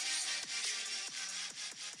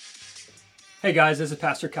Hey guys, this is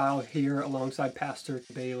Pastor Kyle here alongside Pastor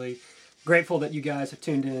Bailey. Grateful that you guys have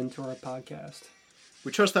tuned in to our podcast.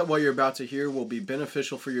 We trust that what you're about to hear will be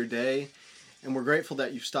beneficial for your day, and we're grateful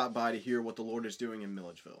that you've stopped by to hear what the Lord is doing in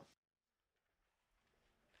Milledgeville.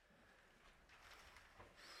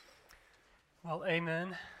 Well,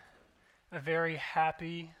 amen. A very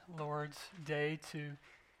happy Lord's Day to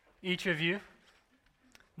each of you.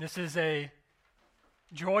 This is a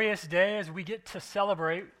joyous day as we get to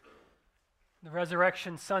celebrate the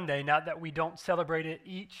Resurrection Sunday, not that we don't celebrate it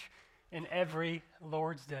each and every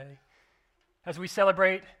Lord's Day. As we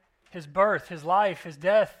celebrate his birth, his life, his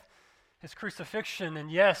death, his crucifixion,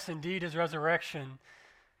 and yes, indeed, his resurrection,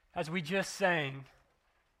 as we just sang,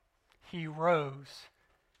 he rose.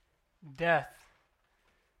 Death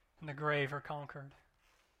and the grave are conquered.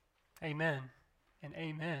 Amen and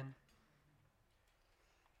amen.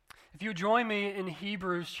 If you join me in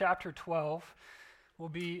Hebrews chapter 12, we'll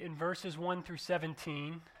be in verses 1 through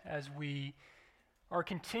 17 as we are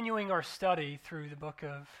continuing our study through the book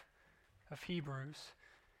of Hebrews.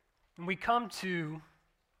 And we come to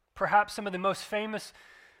perhaps some of the most famous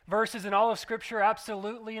verses in all of Scripture,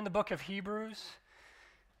 absolutely in the book of Hebrews,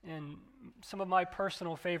 and some of my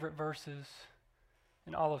personal favorite verses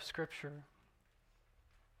in all of Scripture.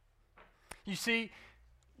 You see,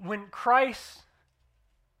 when Christ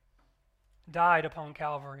died upon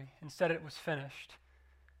Calvary and said it was finished,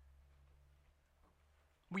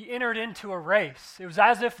 we entered into a race. It was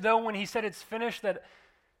as if though when he said it's finished that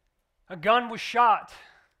a gun was shot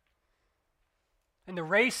and the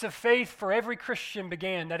race of faith for every Christian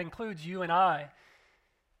began. That includes you and I.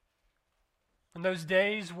 And those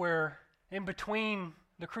days where in between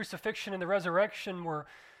the crucifixion and the resurrection were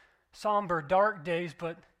somber, dark days,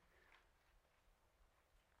 but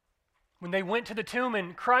when they went to the tomb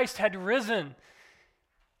and Christ had risen,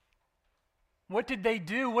 what did they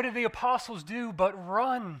do? What did the apostles do but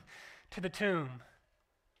run to the tomb?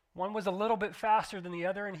 One was a little bit faster than the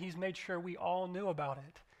other, and he's made sure we all knew about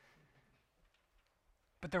it.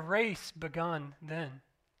 But the race begun then.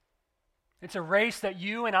 It's a race that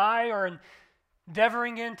you and I are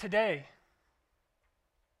endeavoring in today.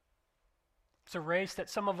 It's a race that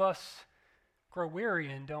some of us grow weary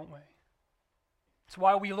in, don't we? It's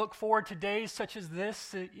why we look forward to days such as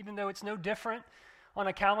this, even though it's no different on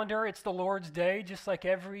a calendar. It's the Lord's Day, just like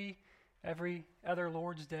every other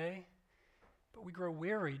Lord's Day. But we grow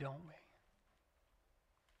weary, don't we?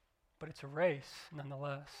 But it's a race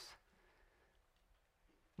nonetheless.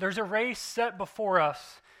 There's a race set before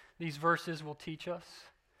us, these verses will teach us.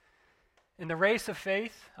 And the race of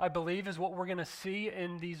faith, I believe, is what we're going to see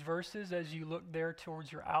in these verses as you look there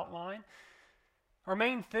towards your outline. Our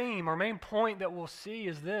main theme, our main point that we'll see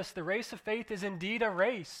is this: the race of faith is indeed a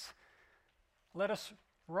race. Let us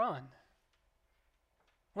run.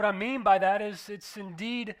 What I mean by that is it's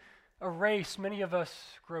indeed a race. Many of us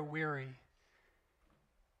grow weary.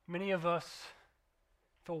 Many of us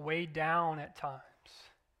feel weighed down at times.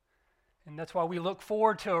 And that's why we look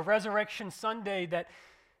forward to a Resurrection Sunday, that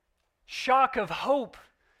shock of hope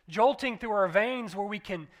jolting through our veins where we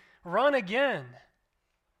can run again.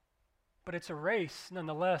 But it's a race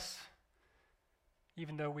nonetheless,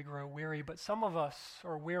 even though we grow weary. But some of us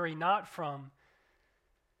are weary not from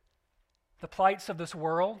the plights of this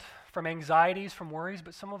world, from anxieties, from worries,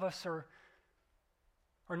 but some of us are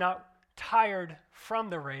not tired from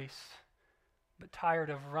the race, but tired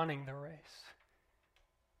of running the race.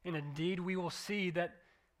 And indeed, we will see that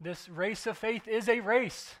this race of faith is a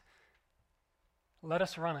race. Let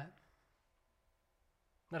us run it.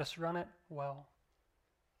 Let us run it well.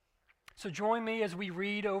 So join me as we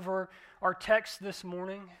read over our text this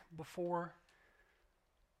morning before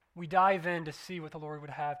we dive in to see what the Lord would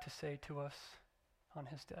have to say to us on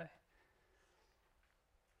his day.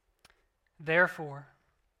 Therefore,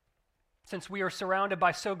 since we are surrounded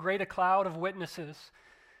by so great a cloud of witnesses,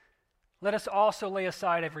 let us also lay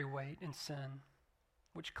aside every weight and sin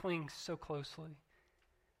which clings so closely,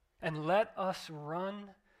 and let us run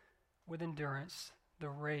with endurance the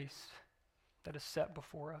race that is set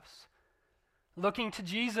before us, looking to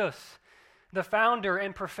Jesus, the founder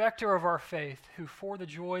and perfecter of our faith, who for the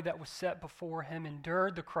joy that was set before him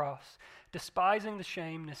endured the cross, despising the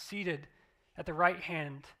shame, and is seated at the right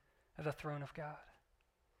hand of the throne of God.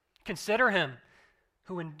 Consider him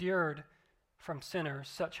who endured from sinners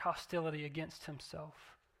such hostility against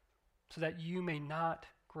himself, so that you may not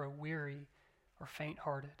grow weary or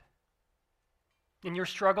faint-hearted. In your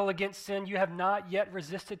struggle against sin, you have not yet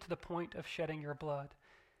resisted to the point of shedding your blood.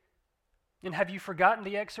 And have you forgotten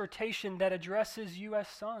the exhortation that addresses you as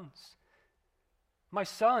sons? My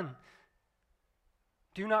son,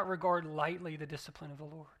 do not regard lightly the discipline of the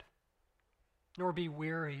Lord, nor be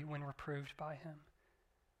weary when reproved by him.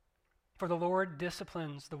 For the Lord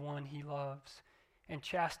disciplines the one he loves and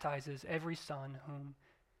chastises every son whom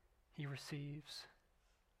he receives.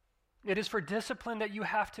 It is for discipline that you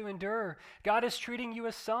have to endure. God is treating you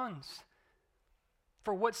as sons.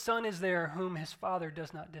 For what son is there whom his father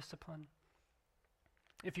does not discipline?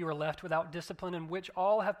 If you are left without discipline in which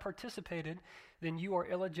all have participated, then you are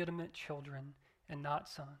illegitimate children and not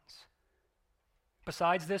sons.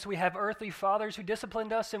 Besides this, we have earthly fathers who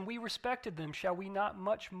disciplined us, and we respected them. Shall we not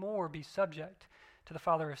much more be subject to the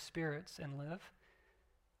Father of spirits and live?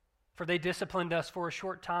 For they disciplined us for a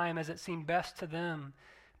short time as it seemed best to them,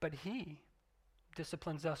 but he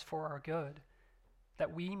disciplines us for our good,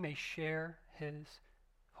 that we may share his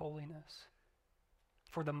holiness.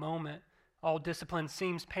 For the moment, all discipline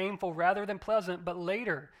seems painful rather than pleasant, but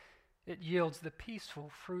later it yields the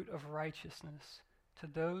peaceful fruit of righteousness to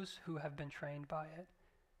those who have been trained by it.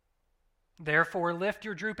 Therefore, lift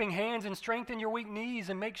your drooping hands and strengthen your weak knees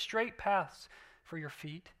and make straight paths for your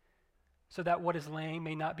feet, so that what is lame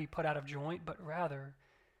may not be put out of joint, but rather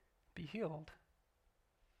be healed.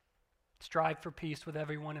 Strive for peace with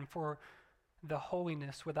everyone and for the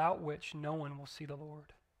holiness without which no one will see the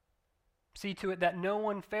Lord. See to it that no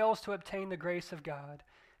one fails to obtain the grace of God,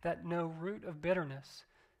 that no root of bitterness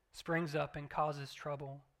springs up and causes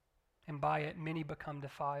trouble, and by it many become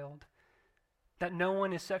defiled. That no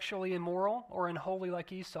one is sexually immoral or unholy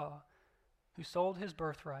like Esau, who sold his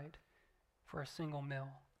birthright for a single meal.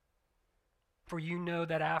 For you know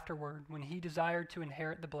that afterward, when he desired to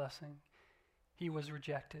inherit the blessing, he was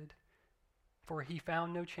rejected, for he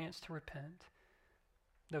found no chance to repent,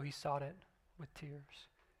 though he sought it with tears.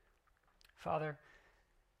 Father,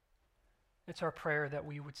 it's our prayer that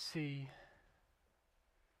we would see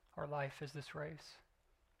our life as this race.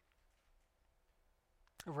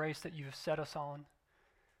 A race that you have set us on.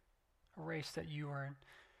 A race that you are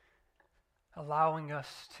allowing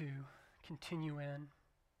us to continue in.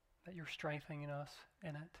 That you're strengthening us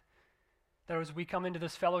in it. That as we come into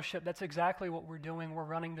this fellowship, that's exactly what we're doing. We're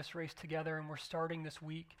running this race together, and we're starting this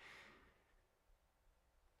week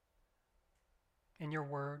in your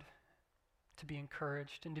word to be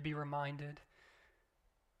encouraged and to be reminded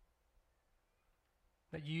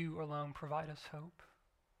that you alone provide us hope.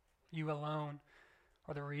 You alone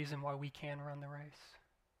are the reason why we can run the race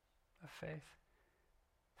of faith.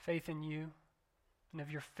 Faith in you and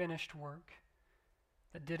of your finished work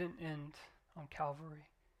that didn't end on Calvary.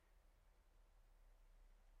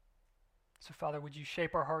 So, Father, would you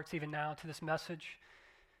shape our hearts even now to this message?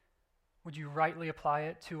 Would you rightly apply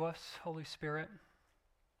it to us, Holy Spirit?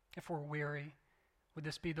 If we're weary, would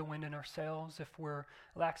this be the wind in our sails? If we're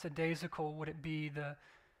lackadaisical, would it be the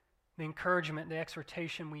encouragement, the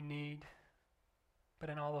exhortation we need? But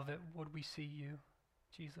in all of it, would we see you,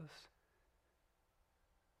 Jesus?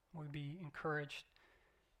 Would we be encouraged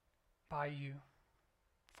by you,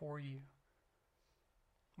 for you?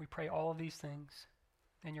 We pray all of these things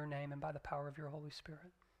in your name and by the power of your Holy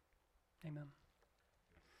Spirit. Amen.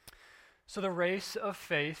 So the race of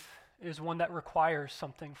faith is one that requires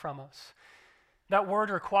something from us. That word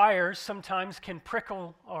requires sometimes can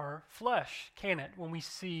prickle our flesh, can it? When we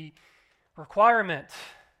see requirement,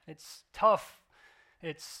 it's tough.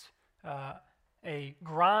 It's a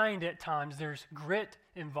grind at times. There's grit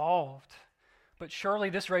involved. But surely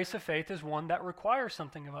this race of faith is one that requires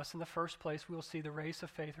something of us. In the first place, we'll see the race of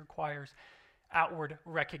faith requires outward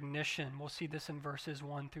recognition. We'll see this in verses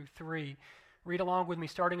 1 through 3. Read along with me,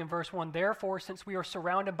 starting in verse 1. Therefore, since we are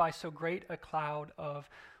surrounded by so great a cloud of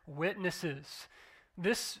witnesses.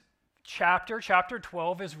 This chapter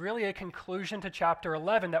 12, is really a conclusion to chapter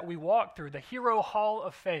 11 that we walked through, the hero hall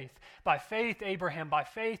of faith. By faith, Abraham. By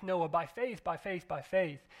faith, Noah. By faith, by faith, by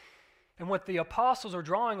faith. And what the apostles are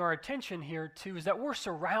drawing our attention here to is that we're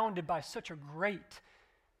surrounded by such a great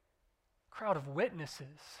crowd of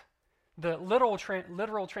witnesses. The literal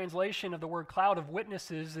translation of the word cloud of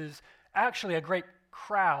witnesses is actually a great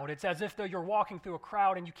crowd. It's as if though you're walking through a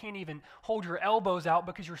crowd and you can't even hold your elbows out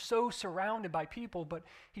because you're so surrounded by people. But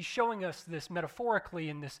he's showing us this metaphorically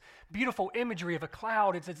in this beautiful imagery of a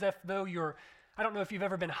cloud. It's as if though I don't know if you've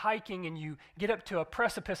ever been hiking and you get up to a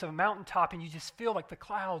precipice of a mountaintop and you just feel like the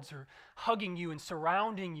clouds are hugging you and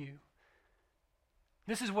surrounding you.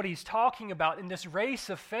 This is what he's talking about in this race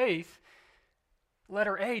of faith.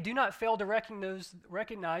 Letter A, do not fail to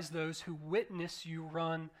recognize those who witness you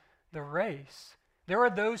run the race. There are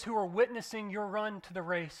those who are witnessing your run to the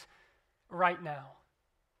race right now.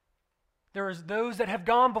 There is those that have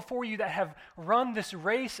gone before you that have run this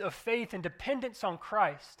race of faith and dependence on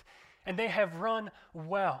Christ, and they have run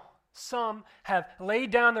well. Some have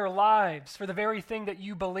laid down their lives for the very thing that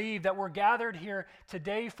you believe, that we're gathered here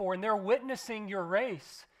today for, and they're witnessing your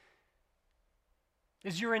race.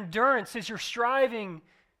 Is your endurance, is your striving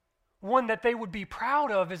one that they would be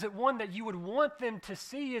proud of? Is it one that you would want them to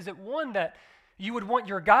see? Is it one that you would want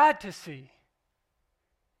your God to see?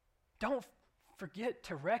 Don't forget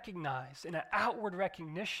to recognize in an outward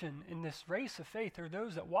recognition in this race of faith are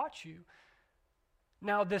those that watch you.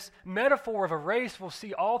 Now, this metaphor of a race we'll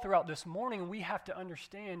see all throughout this morning, and we have to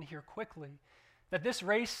understand here quickly that this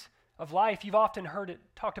race of life, you've often heard it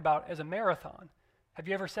talked about as a marathon. Have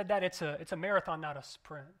you ever said that? It's a marathon, not a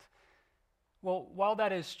sprint. Well, while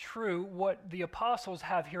that is true, what the apostles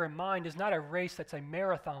have here in mind is not a race that's a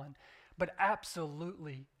marathon, but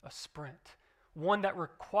absolutely a sprint. One that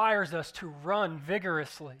requires us to run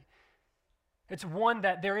vigorously. It's one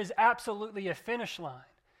that there is absolutely a finish line.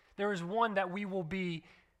 There is one that we will be,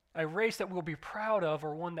 a race that we'll be proud of,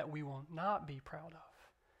 or one that we will not be proud of.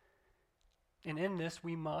 And in this,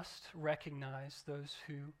 we must recognize those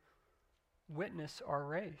who witness our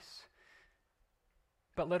race.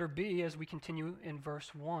 But letter B, as we continue in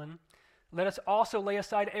verse 1, let us also lay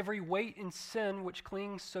aside every weight and sin which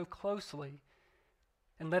clings so closely,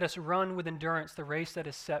 and let us run with endurance the race that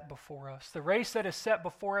is set before us. The race that is set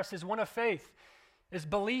before us is one of faith, is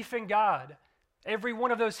belief in God. Every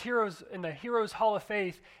one of those heroes in the Heroes Hall of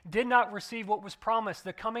Faith did not receive what was promised,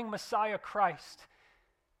 the coming Messiah Christ.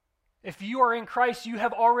 If you are in Christ, you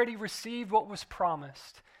have already received what was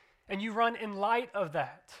promised, and you run in light of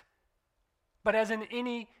that. But as in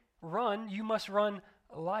any run, you must run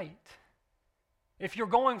light. If you're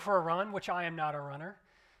going for a run, which I am not a runner,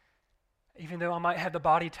 even though I might have the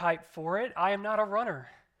body type for it, I am not a runner.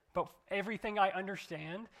 But everything I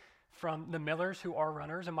understand from the Millers who are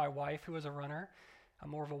runners and my wife who is a runner, I'm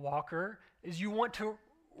more of a walker, is you want to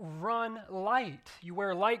run light. You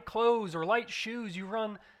wear light clothes or light shoes, you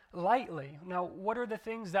run lightly. Now, what are the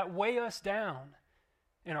things that weigh us down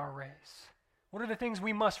in our race? What are the things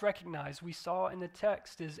we must recognize? We saw in the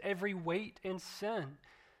text is every weight and sin.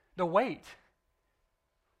 The weight,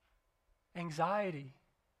 anxiety,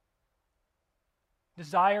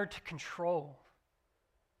 desire to control,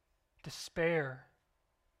 despair.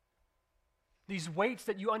 These weights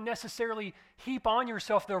that you unnecessarily heap on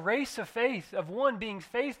yourself, the race of faith, of one being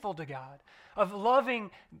faithful to God, of loving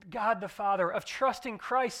God the Father, of trusting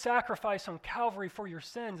Christ's sacrifice on Calvary for your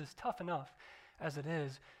sins is tough enough as it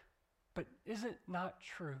is. But is it not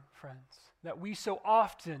true, friends, that we so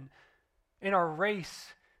often in our race,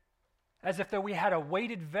 as if though we had a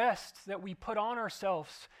weighted vest that we put on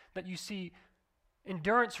ourselves, that you see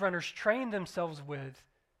endurance runners train themselves with,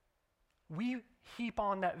 we heap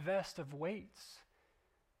on that vest of weights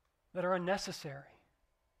that are unnecessary.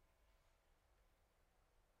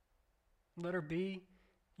 Letter B,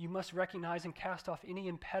 you must recognize and cast off any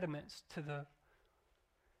impediments to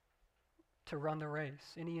run the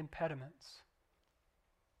race, any impediments.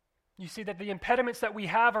 You see that the impediments that we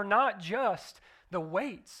have are not just the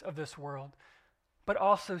weights of this world, but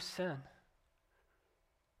also sin.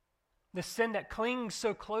 The sin that clings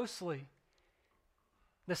so closely,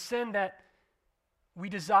 the sin that we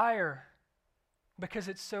desire because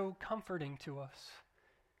it's so comforting to us.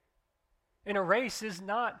 And a race is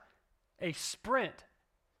not a sprint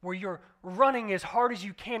where you're running as hard as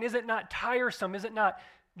you can. Is it not tiresome? Is it not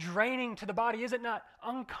draining to the body? Is it not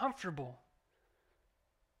uncomfortable?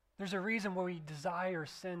 There's a reason why we desire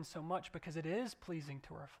sin so much, because it is pleasing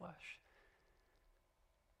to our flesh.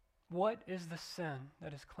 What is the sin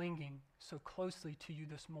that is clinging so closely to you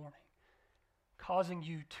this morning, causing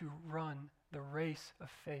you to run the race of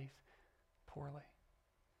faith poorly?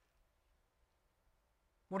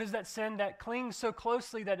 What is that sin that clings so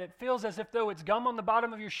closely that it feels as if though it's gum on the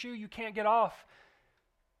bottom of your shoe you can't get off?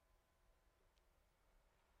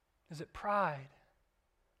 Is it pride,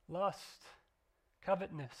 lust,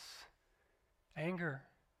 covetousness, anger?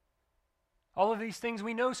 All of these things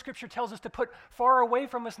we know Scripture tells us to put far away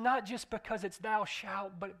from us, not just because it's thou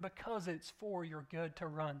shalt, but because it's for your good to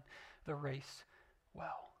run the race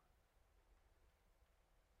well.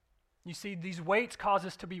 You see, these weights cause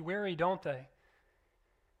us to be weary, don't they?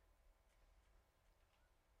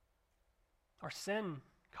 Our sin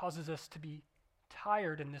causes us to be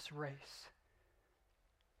tired in this race.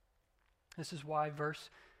 This is why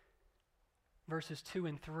verses 2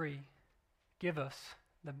 and 3 give us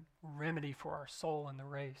the remedy for our soul in the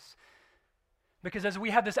race. Because as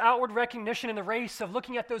we have this outward recognition in the race of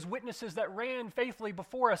looking at those witnesses that ran faithfully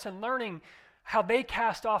before us and learning how they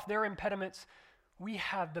cast off their impediments, we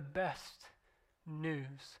have the best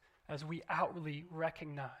news as we outwardly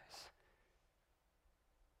recognize.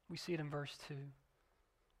 We see it in verse 2.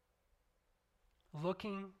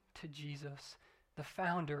 looking to Jesus, the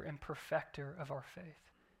founder and perfecter of our faith.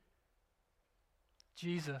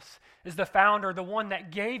 Jesus is the founder, the one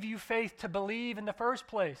that gave you faith to believe in the first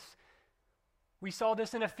place. We saw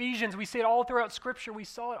this in Ephesians. We see it all throughout Scripture. We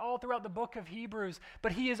saw it all throughout the book of Hebrews.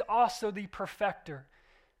 But he is also the perfecter.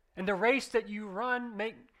 And the race that you run,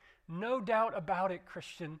 make no doubt about it,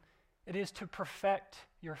 Christian, it is to perfect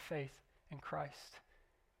your faith in Christ.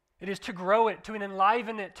 It is to grow it, to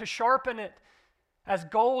enliven it, to sharpen it. As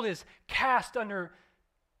gold is cast under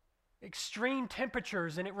extreme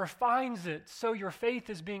temperatures and it refines it, so your faith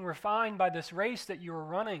is being refined by this race that you are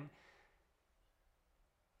running.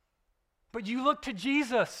 But you look to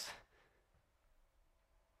Jesus.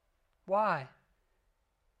 Why?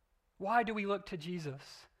 Why do we look to Jesus?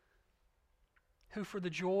 Who for the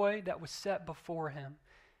joy that was set before him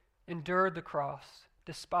endured the cross,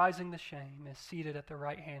 despising the shame, is seated at the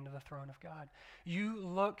right hand of the throne of God. You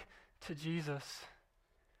look to Jesus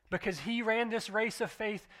because he ran this race of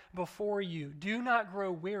faith before you. Do not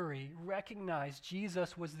grow weary. Recognize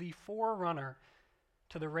Jesus was the forerunner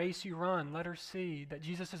to the race you run. Letter C, that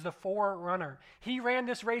Jesus is the forerunner. He ran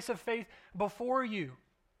this race of faith before you.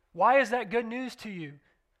 Why is that good news to you?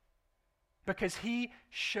 Because he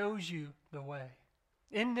shows you the way.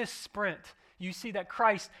 In this sprint, you see that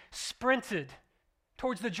Christ sprinted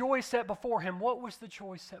towards the joy set before him. What was the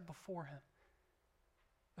joy set before him?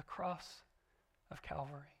 The cross of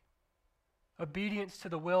Calvary. Obedience to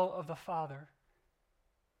the will of the Father.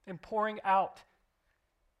 And pouring out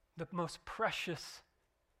the most precious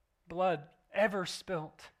blood ever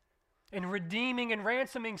spilt. And redeeming and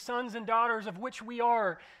ransoming sons and daughters, of which we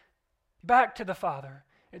are, back to the Father.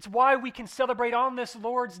 It's why we can celebrate on this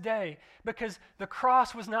Lord's Day, because the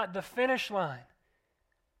cross was not the finish line,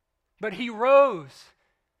 but he rose.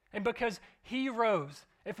 And because he rose,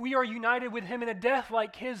 if we are united with him in a death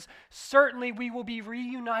like his, certainly we will be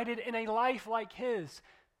reunited in a life like his.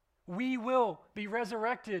 We will be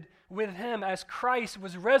resurrected with him as Christ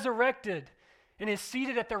was resurrected and is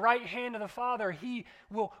seated at the right hand of the Father. He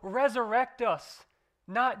will resurrect us.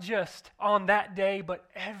 Not just on that day, but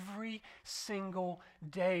every single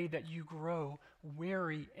day that you grow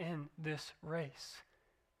weary in this race.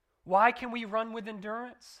 Why can we run with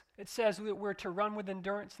endurance? It says that we're to run with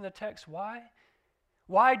endurance in the text. Why?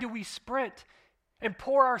 Why do we sprint and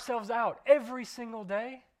pour ourselves out every single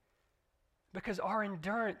day? Because our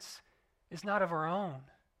endurance is not of our own.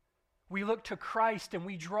 We look to Christ and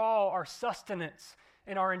we draw our sustenance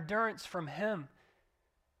and our endurance from him.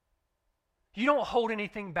 You don't hold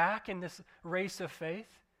anything back in this race of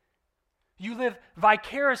faith. You live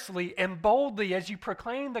vicariously and boldly as you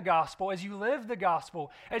proclaim the gospel, as you live the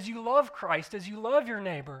gospel, as you love Christ, as you love your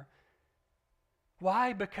neighbor.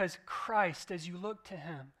 Why? Because Christ, as you look to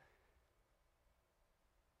him,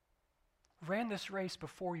 ran this race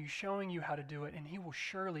before you, showing you how to do it, and he will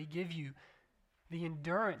surely give you the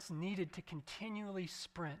endurance needed to continually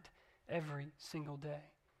sprint every single day.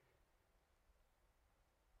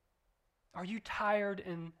 Are you tired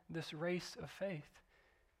in this race of faith?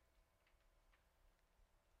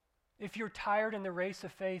 If you're tired in the race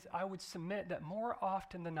of faith, I would submit that more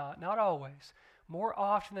often than not always, more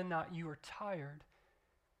often than not, you are tired.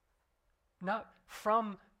 Not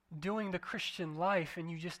from doing the Christian life and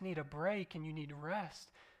you just need a break and you need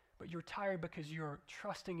rest, but you're tired because you're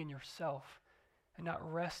trusting in yourself and not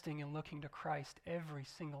resting and looking to Christ every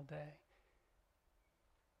single day.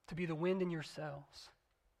 To be the wind in your sails.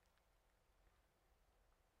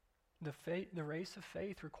 The race of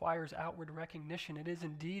faith requires outward recognition. It is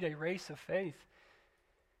indeed a race of faith.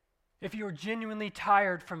 If you are genuinely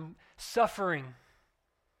tired from suffering,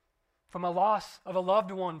 from a loss of a loved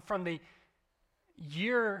one, from the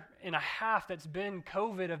year and a half that's been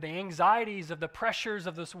COVID, of the anxieties, of the pressures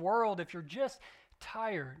of this world, if you're just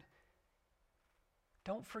tired,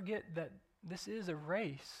 don't forget that this is a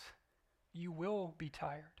race. You will be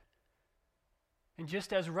tired. And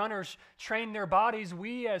just as runners train their bodies,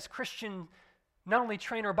 we as Christians not only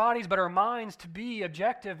train our bodies, but our minds to be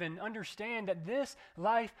objective and understand that this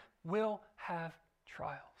life will have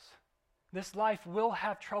trials. This life will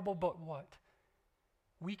have trouble, but what?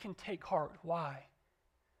 We can take heart. Why?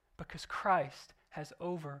 Because Christ has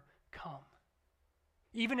overcome.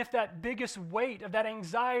 Even if that biggest weight of that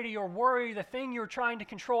anxiety or worry, the thing you're trying to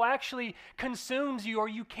control, actually consumes you, or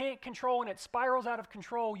you can't control and it spirals out of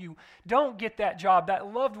control, you don't get that job.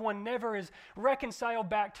 That loved one never is reconciled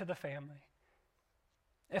back to the family.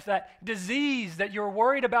 If that disease that you're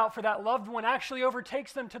worried about for that loved one actually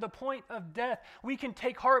overtakes them to the point of death, we can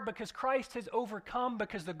take heart because Christ has overcome,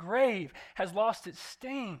 because the grave has lost its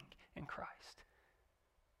sting in Christ.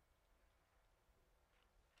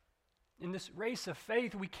 In this race of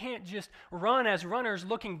faith, we can't just run as runners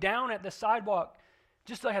looking down at the sidewalk,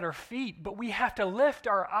 just like at our feet, but we have to lift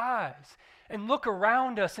our eyes and look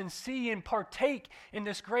around us and see and partake in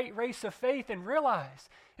this great race of faith and realize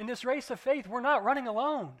in this race of faith, we're not running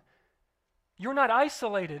alone. You're not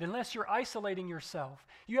isolated unless you're isolating yourself.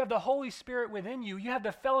 You have the Holy Spirit within you. You have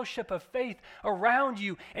the fellowship of faith around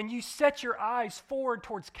you, and you set your eyes forward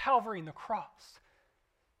towards Calvary and the cross,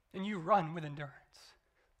 and you run with endurance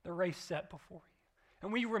the race set before you.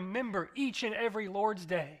 And we remember each and every Lord's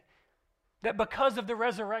Day that because of the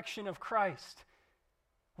resurrection of Christ,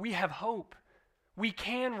 we have hope. We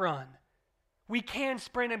can run. We can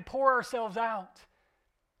sprint and pour ourselves out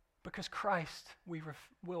because Christ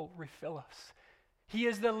will refill us. He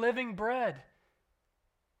is the living bread.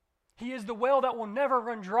 He is the well that will never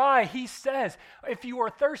run dry. He says, if you are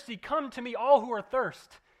thirsty, come to me, all who are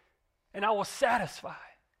thirst, and I will satisfy.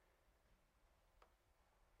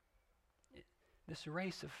 This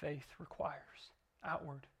race of faith requires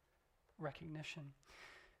outward recognition.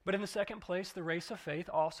 But in the second place, the race of faith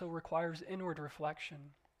also requires inward reflection.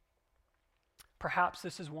 Perhaps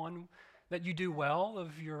this is one that you do well,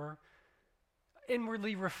 of your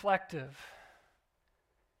inwardly reflective.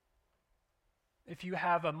 If you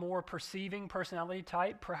have a more perceiving personality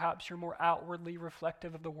type, perhaps you're more outwardly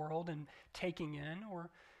reflective of the world and taking in. Or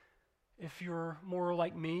if you're more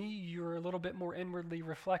like me, you're a little bit more inwardly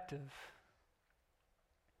reflective.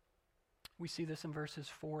 We see this in verses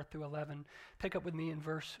 4 through 11. Pick up with me in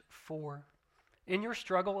verse 4. In your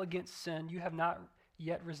struggle against sin, you have not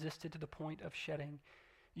yet resisted to the point of shedding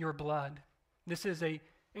your blood. This is an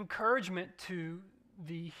encouragement to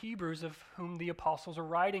the Hebrews of whom the apostles are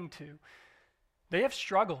writing to. They have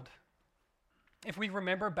struggled. If we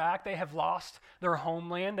remember back, they have lost their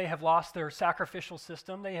homeland, they have lost their sacrificial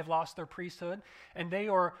system, they have lost their priesthood, and they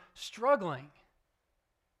are struggling.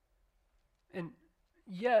 And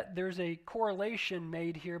yet, there's a correlation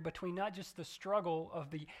made here between not just the struggle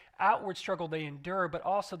of the outward struggle they endure, but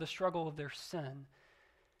also the struggle of their sin.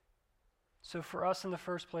 So for us in the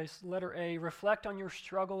first place, letter A, reflect on your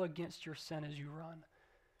struggle against your sin as you run.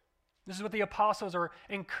 This is what the apostles are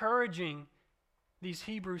encouraging these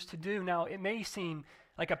Hebrews to do. Now, it may seem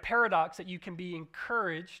like a paradox that you can be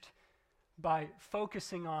encouraged by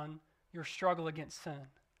focusing on your struggle against sin.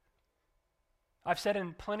 I've said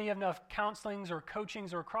in plenty enough counselings or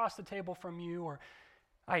coachings or across the table from you, or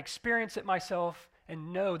I experience it myself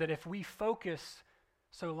and know that if we focus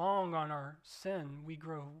so long on our sin, we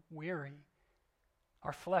grow weary.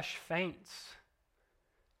 Our flesh faints.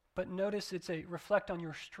 But notice it's a reflect on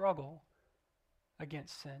your struggle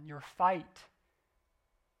against sin, your fight.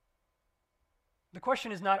 The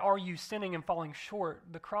question is not, are you sinning and falling short?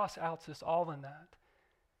 The cross outs us all in that.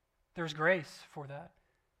 There's grace for that.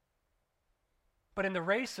 But in the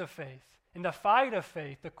race of faith, in the fight of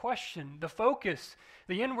faith, the question, the focus,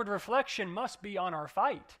 the inward reflection must be on our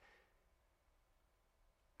fight.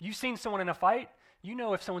 You've seen someone in a fight. You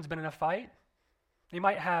know if someone's been in a fight. They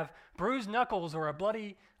might have bruised knuckles or a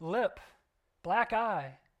bloody lip, black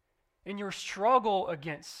eye. In your struggle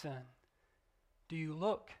against sin, do you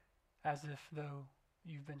look as if though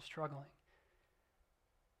you've been struggling?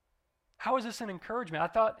 How is this an encouragement? I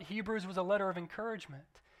thought Hebrews was a letter of encouragement.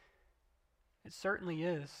 It certainly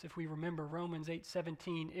is, if we remember Romans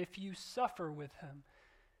 8:17. If you suffer with him,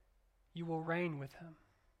 you will reign with him.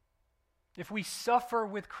 If we suffer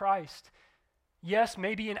with Christ, yes,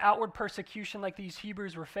 maybe an outward persecution like these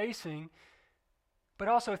Hebrews were facing, but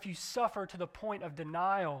also if you suffer to the point of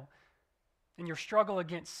denial in your struggle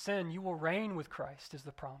against sin, you will reign with Christ, is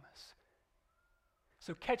the promise.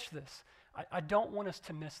 So catch this. I don't want us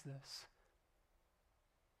to miss this.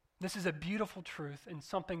 This is a beautiful truth and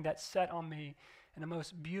something that set on me in the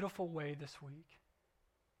most beautiful way this week.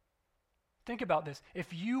 Think about this.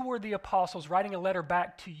 If you were the apostles writing a letter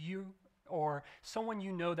back to you or someone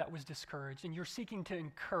you know that was discouraged and you're seeking to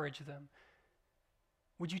encourage them,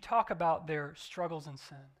 would you talk about their struggles in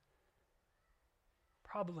sin?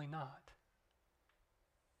 Probably not.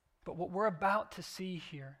 But what we're about to see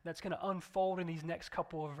here, that's going to unfold in these next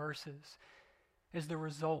couple of verses, is the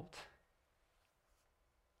result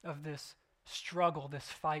of this struggle, this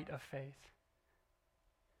fight of faith.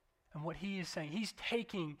 And what he is saying, he's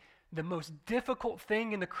taking the most difficult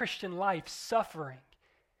thing in the Christian life, suffering,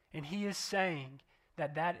 and he is saying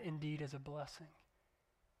that that indeed is a blessing.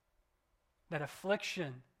 That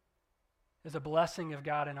affliction is a blessing of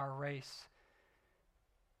God in our race.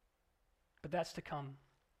 But that's to come.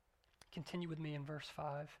 Continue with me in verse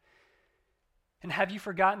 5. And have you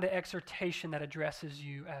forgotten the exhortation that addresses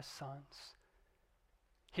you as sons?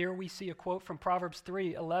 Here we see a quote from Proverbs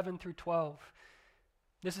 3:11 through 12.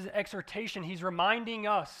 This is an exhortation. He's reminding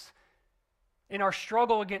us in our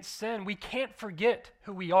struggle against sin, we can't forget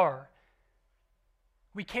who we are.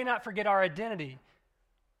 We cannot forget our identity.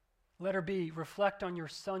 Letter B, reflect on your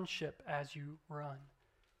sonship as you run.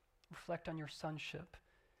 Reflect on your sonship.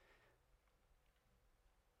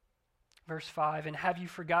 Verse 5, and have you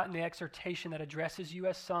forgotten the exhortation that addresses you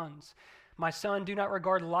as sons? My son, do not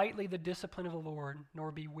regard lightly the discipline of the Lord,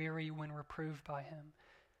 nor be weary when reproved by him.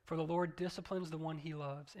 For the Lord disciplines the one he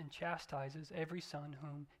loves and chastises every son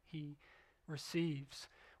whom he receives.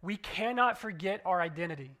 We cannot forget our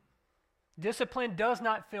identity. Discipline does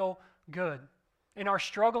not feel good. In our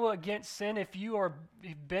struggle against sin, if you've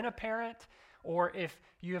been a parent or if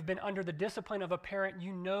you have been under the discipline of a parent,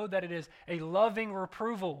 you know that it is a loving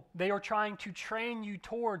reproval. They are trying to train you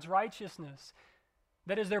towards righteousness.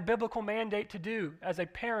 That is their biblical mandate to do as a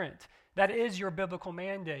parent. That is your biblical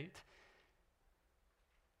mandate.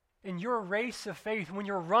 In your race of faith, when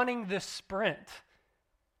you're running this sprint,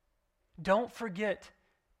 don't forget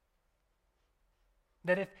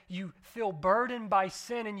that if you feel burdened by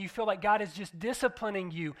sin and you feel like God is just disciplining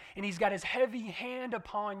you and he's got his heavy hand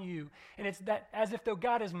upon you and it's that as if though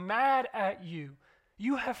God is mad at you,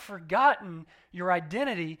 you have forgotten your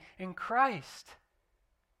identity in Christ.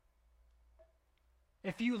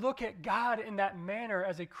 If you look at God in that manner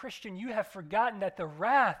as a Christian, you have forgotten that the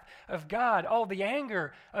wrath of God, all the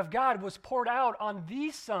anger of God was poured out on the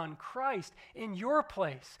Son, Christ, in your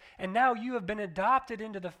place. And now you have been adopted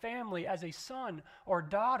into the family as a son or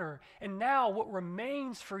daughter. And now what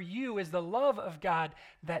remains for you is the love of God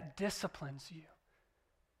that disciplines you.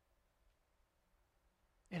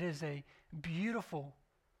 It is a beautiful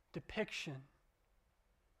depiction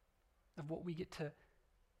of what we get to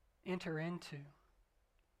enter into.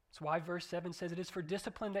 That's why verse 7 says it is for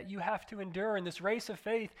discipline that you have to endure. In this race of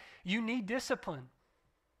faith, you need discipline.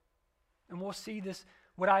 And we'll see this,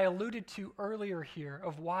 what I alluded to earlier here,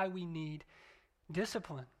 of why we need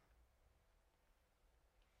discipline.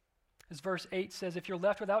 As verse 8 says, if you're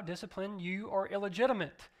left without discipline, you are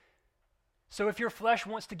illegitimate. So if your flesh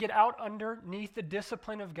wants to get out underneath the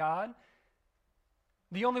discipline of God,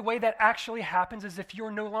 the only way that actually happens is if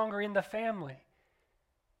you're no longer in the family.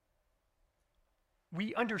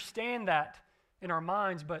 We understand that in our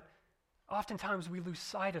minds, but oftentimes we lose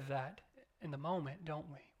sight of that in the moment, don't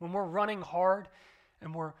we? When we're running hard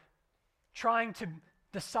and we're trying to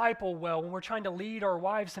disciple well, when we're trying to lead our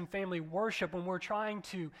wives in family worship, when we're trying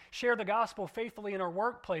to share the gospel faithfully in our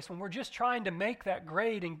workplace, when we're just trying to make that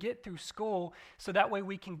grade and get through school so that way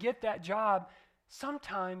we can get that job,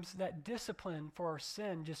 sometimes that discipline for our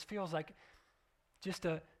sin just feels like just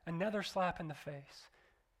another slap in the face.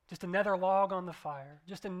 Just another log on the fire.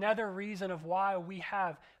 Just another reason of why we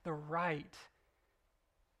have the right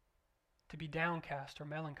to be downcast or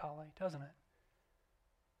melancholy, doesn't it?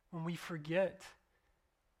 When we forget,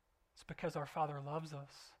 it's because our Father loves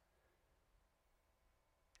us.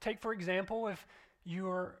 Take, for example, if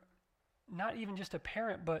you're not even just a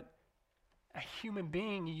parent, but a human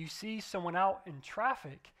being, you see someone out in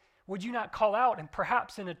traffic, would you not call out and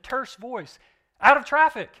perhaps in a terse voice, out of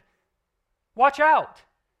traffic, watch out?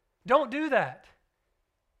 Don't do that.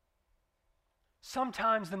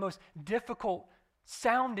 Sometimes the most difficult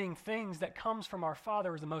sounding things that comes from our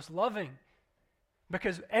Father is the most loving.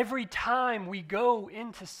 Because every time we go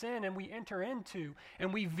into sin and we enter into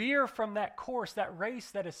and we veer from that course, that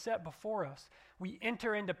race that is set before us, we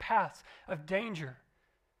enter into paths of danger,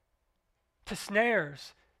 to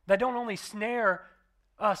snares that don't only snare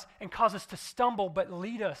us and cause us to stumble, but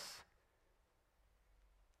lead us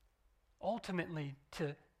ultimately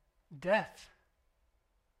to death.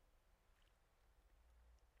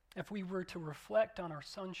 If we were to reflect on our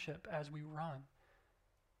sonship as we run,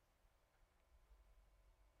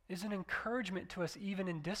 is an encouragement to us even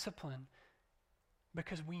in discipline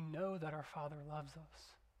because we know that our Father loves us.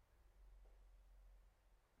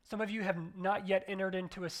 Some of you have not yet entered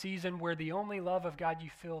into a season where the only love of God you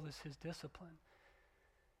feel is his discipline.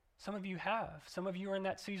 Some of you have. Some of you are in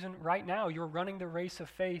that season right now. You're running the race of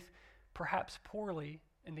faith perhaps poorly,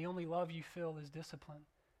 and the only love you feel is discipline.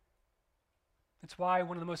 It's why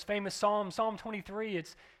one of the most famous Psalms, Psalm 23,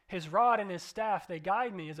 it's his rod and his staff, they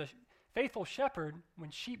guide me. As a faithful shepherd,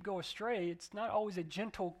 when sheep go astray, it's not always a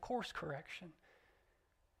gentle course correction,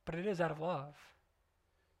 but it is out of love.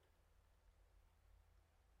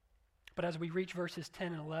 But as we reach verses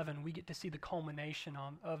 10 and 11, we get to see the culmination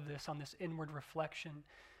of this, on this inward reflection.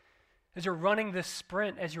 As you're running this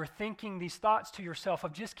sprint, as you're thinking these thoughts to yourself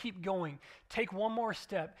of just keep going, take one more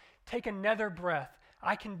step, take another breath.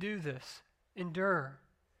 I can do this. Endure.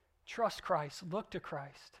 Trust Christ. Look to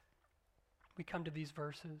Christ. We come to these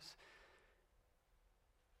verses.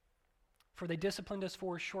 For they disciplined us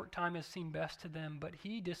for a short time as seemed best to them, but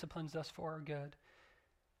he disciplines us for our good,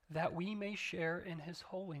 that we may share in his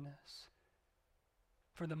holiness.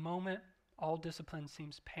 For the moment, all discipline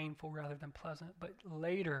seems painful rather than pleasant, but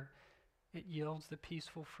later it yields the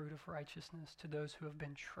peaceful fruit of righteousness to those who have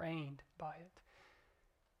been trained by it.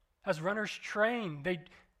 As runners train,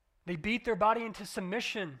 they beat their body into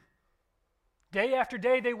submission. Day after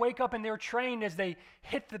day, they wake up and they're trained as they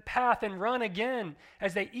hit the path and run again,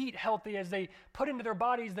 as they eat healthy, as they put into their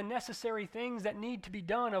bodies the necessary things that need to be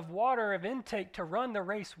done of water, of intake to run the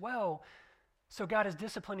race well. So God is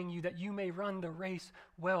disciplining you that you may run the race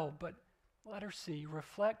well. But letter C,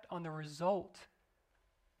 reflect on the result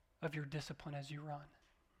of your discipline as you run.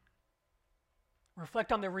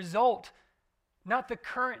 Reflect on the result, not the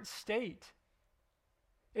current state.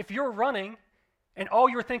 If you're running and all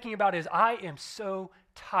you're thinking about is, I am so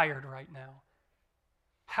tired right now,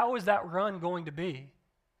 how is that run going to be?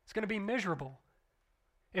 It's going to be miserable.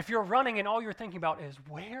 If you're running and all you're thinking about is,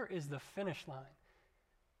 where is the finish line?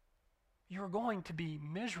 You're going to be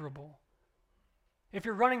miserable. If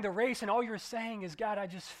you're running the race and all you're saying is, God, I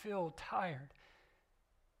just feel tired.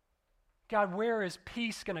 God, where is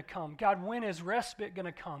peace going to come? God, when is respite going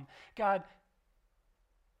to come? God,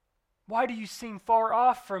 why do you seem far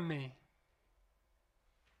off from me?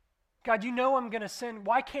 God, you know I'm going to sin.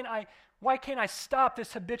 Why can't I stop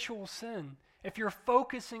this habitual sin? If you're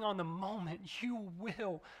focusing on the moment, you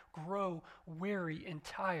will grow weary and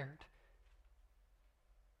tired.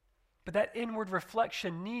 But that inward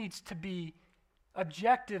reflection needs to be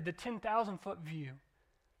objective, the 10,000-foot view.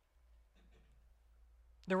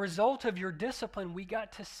 The result of your discipline we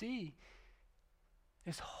got to see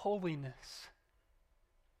is holiness,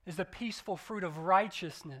 is the peaceful fruit of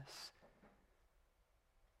righteousness.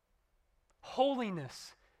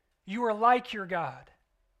 Holiness, you are like your God.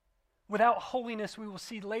 Without holiness, we will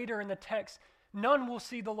see later in the text, none will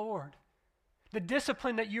see the Lord. The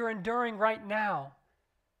discipline that you're enduring right now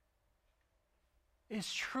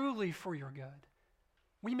is truly for your good.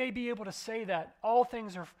 We may be able to say that all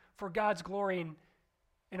things are for God's glory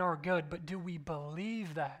and our good, but do we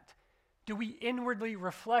believe that? Do we inwardly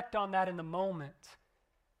reflect on that in the moment?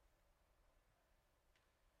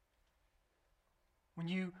 When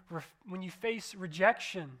you face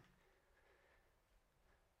rejection,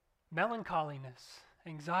 melancholiness,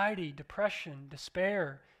 anxiety, depression,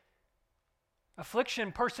 despair,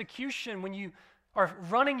 affliction, persecution, when you are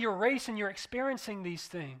running your race and you're experiencing these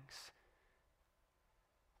things,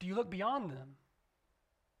 do you look beyond them?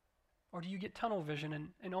 Or do you get tunnel vision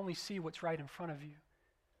and only see what's right in front of you?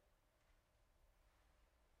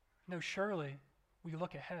 No, surely we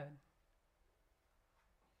look ahead.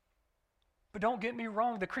 But don't get me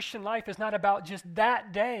wrong, the Christian life is not about just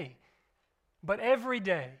that day, but every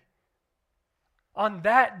day. On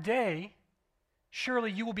that day,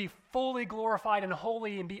 surely you will be fully glorified and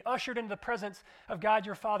holy and be ushered into the presence of God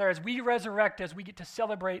your Father as we resurrect, as we get to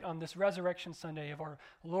celebrate on this Resurrection Sunday of our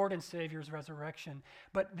Lord and Savior's resurrection.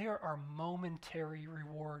 But there are momentary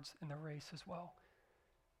rewards in the race as well,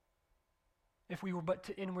 if we were but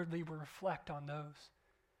to inwardly reflect on those.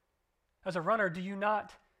 As a runner, do you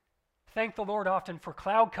not thank the Lord often for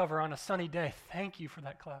cloud cover on a sunny day? Thank you for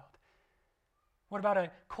that cloud. What about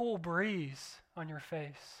a cool breeze on your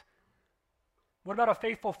face? What about a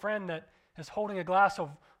faithful friend that is holding a glass of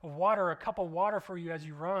water, a cup of water for you as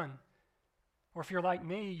you run? Or if you're like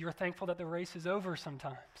me, you're thankful that the race is over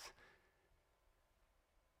sometimes.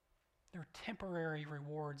 There are temporary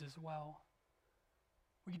rewards as well.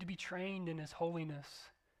 We get to be trained in His holiness.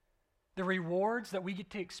 The rewards that we get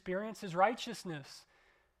to experience is righteousness.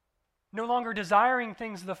 No longer desiring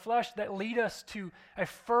things of the flesh that lead us to a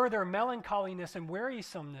further melancholiness and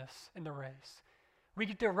wearisomeness in the race. We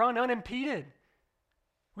get to run unimpeded.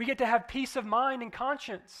 We get to have peace of mind and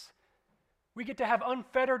conscience. We get to have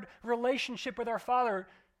unfettered relationship with our Father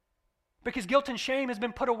because guilt and shame has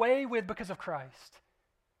been put away with because of Christ.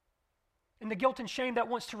 And the guilt and shame that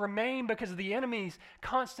wants to remain because of the enemy's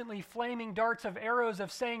constantly flaming darts of arrows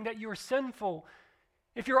of saying that you're sinful.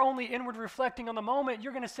 If you're only inward reflecting on the moment,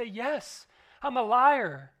 you're going to say, yes, I'm a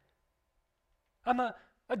liar. I'm an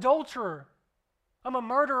adulterer. I'm a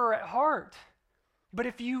murderer at heart. But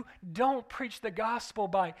if you don't preach the gospel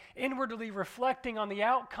by inwardly reflecting on the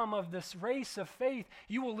outcome of this race of faith,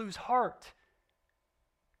 you will lose heart.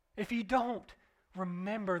 If you don't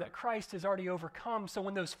remember that Christ has already overcome, so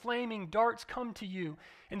when those flaming darts come to you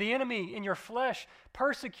and the enemy in your flesh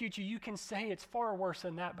persecutes you, you can say it's far worse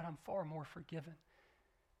than that, but I'm far more forgiven.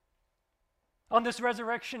 On this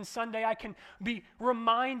Resurrection Sunday, I can be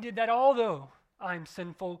reminded that although I'm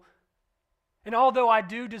sinful, And although I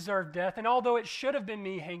do deserve death, and although it should have been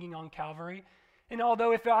me hanging on Calvary, and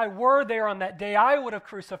although if I were there on that day, I would have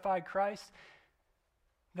crucified Christ,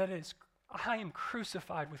 that is, I am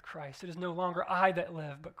crucified with Christ. It is no longer I that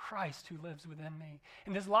live, but Christ who lives within me.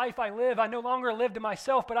 In this life I live, I no longer live to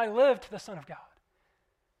myself, but I live to the Son of God.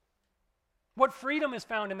 What freedom is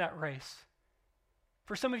found in that race?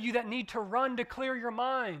 For some of you that need to run to clear your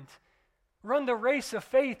mind, run the race of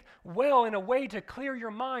faith well in a way to clear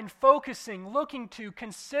your mind, focusing, looking to,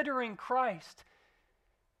 considering Christ,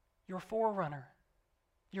 your forerunner,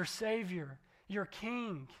 your Savior, your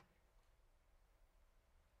King.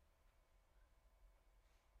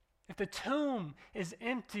 If the tomb is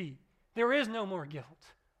empty, there is no more guilt.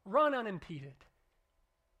 Run unimpeded.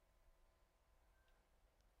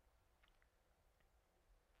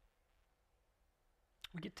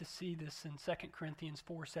 We get to see this in 2 Corinthians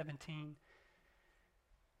 4:17.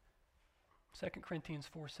 2 Corinthians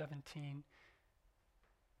 4:17.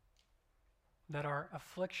 That our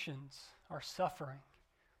afflictions, our suffering,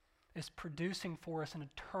 is producing for us an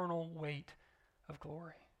eternal weight of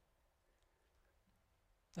glory.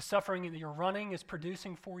 The suffering that you're running is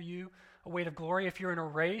producing for you a weight of glory. If you're in a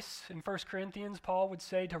race, in 1 Corinthians, Paul would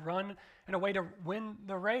say to run in a way to win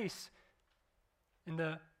the race. In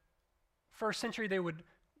the first century, they would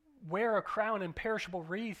wear a crown and perishable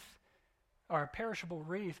wreath, or a perishable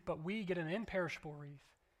wreath, but we get an imperishable wreath.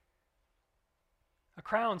 A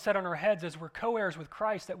crown set on our heads as we're co-heirs with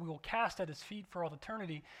Christ that we will cast at his feet for all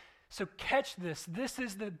eternity. So catch this. This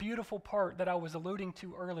is the beautiful part that I was alluding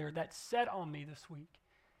to earlier that set on me this week.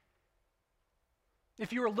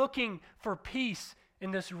 If you are looking for peace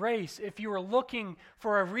in this race, if you are looking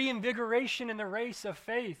for a reinvigoration in the race of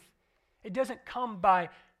faith, it doesn't come by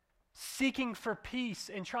seeking for peace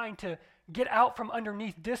and trying to get out from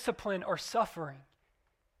underneath discipline or suffering.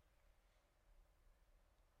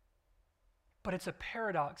 But it's a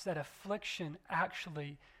paradox that affliction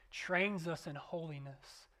actually trains us in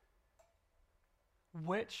holiness,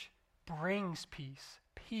 which brings peace.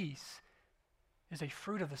 Peace is a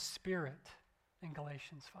fruit of the Spirit in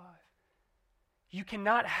Galatians 5. You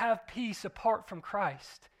cannot have peace apart from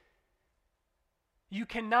Christ. You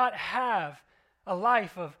cannot have a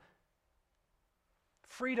life of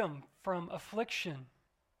freedom from affliction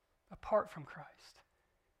apart from Christ.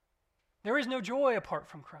 There is no joy apart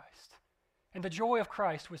from Christ. And the joy of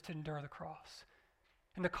Christ was to endure the cross.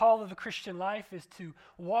 And the call of the Christian life is to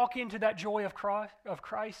walk into that joy of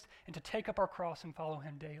Christ and to take up our cross and follow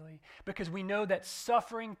him daily. Because we know that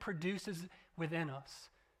suffering produces within us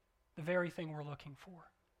the very thing we're looking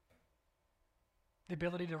for. The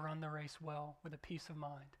ability to run the race well with a peace of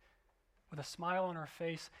mind, with a smile on our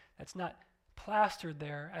face that's not plastered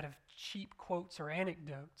there out of cheap quotes or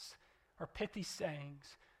anecdotes or pithy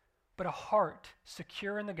sayings, but a heart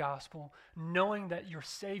secure in the gospel, knowing that your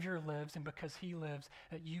Savior lives, and because he lives,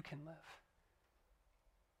 that you can live.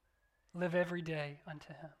 Live every day unto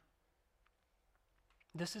him.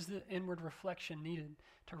 This is the inward reflection needed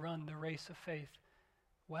to run the race of faith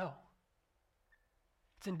well.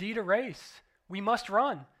 It's indeed a race. We must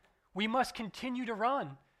run. We must continue to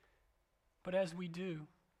run. But as we do,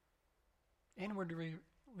 inwardly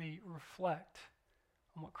reflect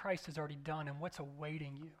on what Christ has already done and what's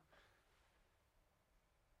awaiting you.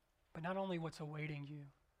 But not only what's awaiting you,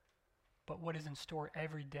 but what is in store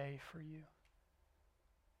every day for you.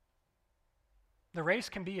 The race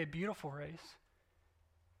can be a beautiful race,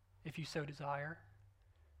 if you so desire,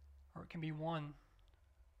 or it can be one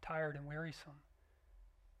tired and wearisome,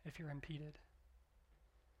 if you're impeded.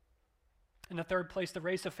 In the third place, the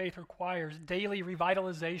race of faith requires daily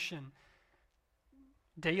revitalization.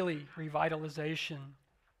 Daily revitalization.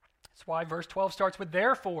 That's why verse 12 starts with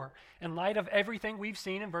therefore. In light of everything we've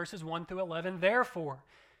seen in verses 1 through 11, therefore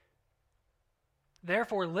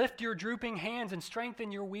lift your drooping hands and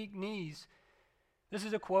strengthen your weak knees. This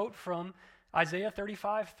is a quote from Isaiah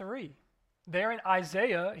 35:3. There in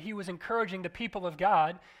Isaiah, he was encouraging the people of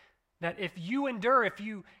God that if you endure, if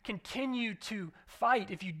you continue to fight,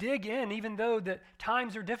 if you dig in, even though the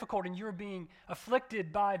times are difficult and you're being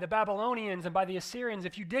afflicted by the Babylonians and by the Assyrians,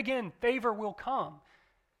 if you dig in, favor will come.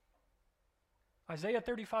 Isaiah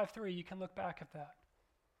 35:3, you can look back at that.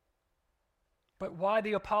 But why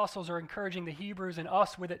the apostles are encouraging the Hebrews and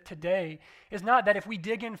us with it today is not that if we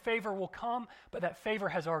dig in, favor will come, but that favor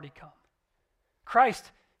has already come.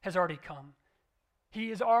 Christ has already come. He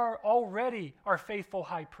is already our faithful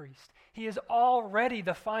high priest. He is already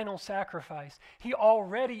the final sacrifice. He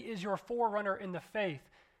already is your forerunner in the faith.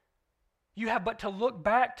 You have but to look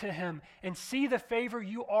back to him and see the favor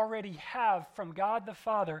you already have from God the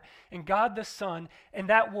Father and God the Son, and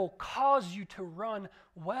that will cause you to run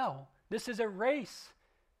well, This is a race.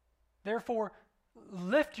 Therefore,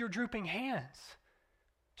 lift your drooping hands.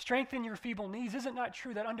 Strengthen your feeble knees. Is it not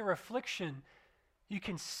true that under affliction, you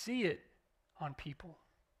can see it on people?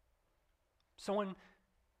 Someone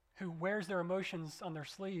who wears their emotions on their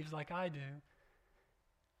sleeves like I do,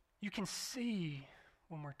 you can see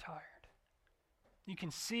when we're tired. You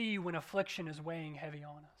can see when affliction is weighing heavy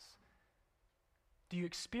on us. Do you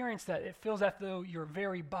experience that? It feels as though your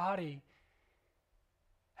very body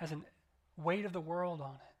has a weight of the world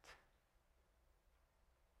on it.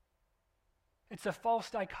 It's a false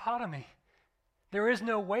dichotomy. There is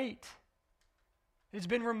no weight. It's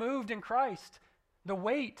been removed in Christ. The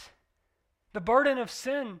weight, the burden of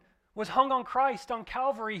sin was hung on Christ on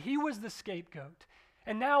Calvary. He was the scapegoat.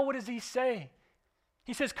 And now what does he say?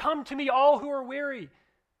 He says, "Come to me, all who are weary,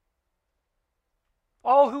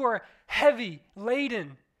 all who are heavy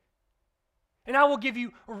laden, and I will give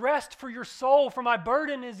you rest for your soul, for my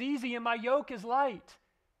burden is easy and my yoke is light."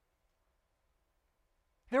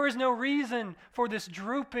 There is no reason for this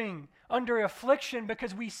drooping under affliction,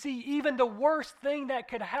 because we see even the worst thing that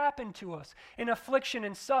could happen to us in affliction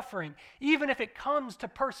and suffering, even if it comes to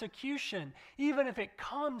persecution, even if it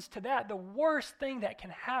comes to that, the worst thing that can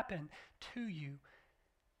happen to you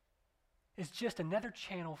is just another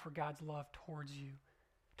channel for God's love towards you,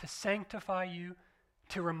 to sanctify you,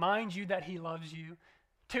 to remind you that he loves you,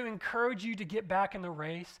 to encourage you to get back in the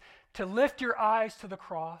race, to lift your eyes to the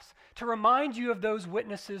cross, to remind you of those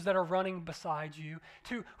witnesses that are running beside you,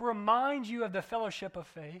 to remind you of the fellowship of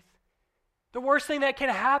faith. The worst thing that can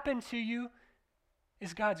happen to you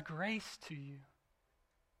is God's grace to you.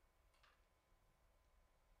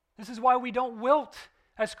 This is why we don't wilt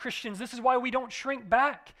as Christians. This is why we don't shrink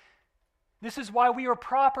back. This is why we are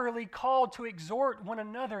properly called to exhort one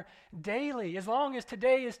another daily, as long as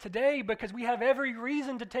today is today, because we have every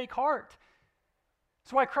reason to take heart.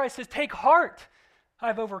 That's why Christ says, "Take heart,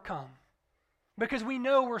 I've overcome." Because we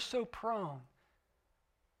know we're so prone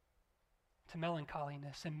to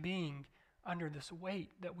melancholiness and being under this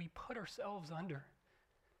weight that we put ourselves under.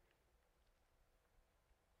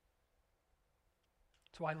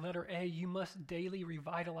 That's why letter A, you must daily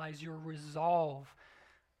revitalize your resolve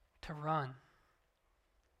to run.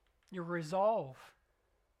 Your resolve.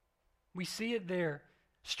 We see it there.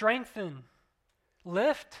 Strengthen.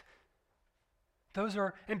 Lift. Those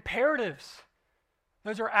are imperatives.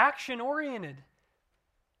 Those are action-oriented.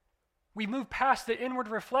 We move past the inward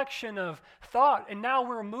reflection of thought, and now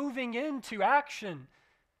we're moving into action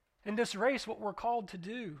in this race, what we're called to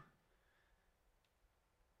do.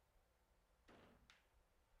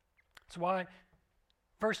 That's why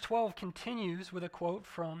verse 12 continues with a quote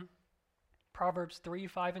from Proverbs 3,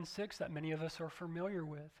 5, and 6 that many of us are familiar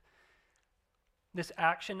with. This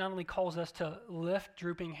action not only calls us to lift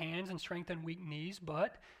drooping hands and strengthen weak knees,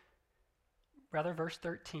 but rather, verse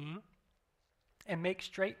 13, and make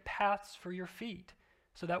straight paths for your feet,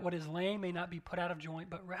 so that what is lame may not be put out of joint,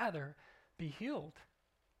 but rather be healed.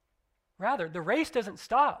 Rather, the race doesn't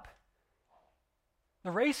stop.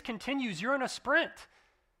 The race continues. You're in a sprint.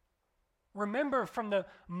 Remember, from the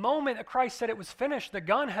moment that Christ said it was finished, the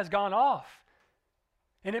gun has gone off.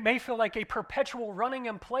 And it may feel like a perpetual running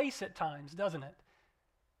in place at times, doesn't it?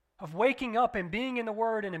 Of waking up and being in the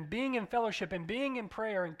Word and being in fellowship and being in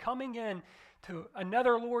prayer and coming in to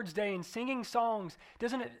another Lord's Day and singing songs.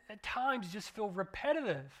 Doesn't it at times just feel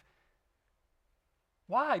repetitive?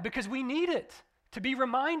 Why? Because we need it to be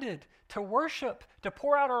reminded, to worship, to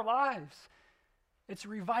pour out our lives. It's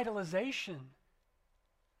revitalization.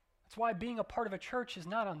 That's why being a part of a church is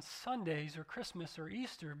not on Sundays or Christmas or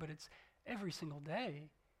Easter, but it's every single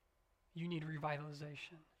day. You need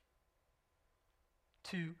revitalization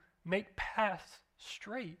to make paths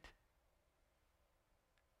straight,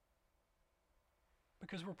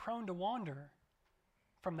 because we're prone to wander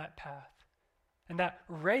from that path. And that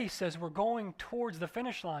race, as we're going towards the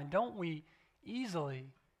finish line, don't we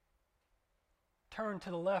easily turn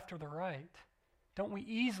to the left or the right? Don't we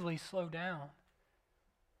easily slow down?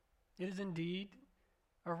 It is indeed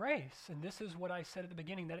a race. And this is what I said at the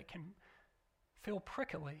beginning, that it can feel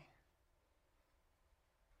prickly.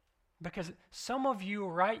 Because some of you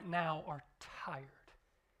right now are tired.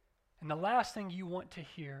 And the last thing you want to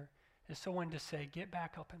hear is someone to say, "Get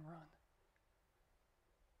back up and run."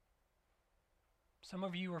 Some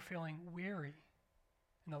of you are feeling weary.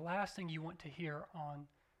 And the last thing you want to hear on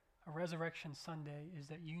a Resurrection Sunday is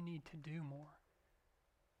that you need to do more.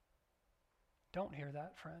 Don't hear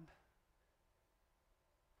that, friend.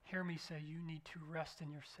 Hear me say you need to rest in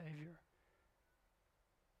your Savior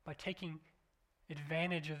by taking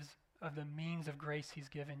advantage of the means of grace He's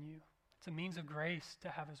given you. It's a means of grace to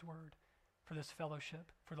have His Word. for this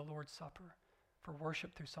fellowship, for the Lord's Supper, for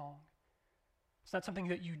worship through song. It's not something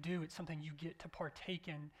that you do, it's something you get to partake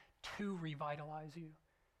in to revitalize you.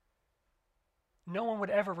 No one would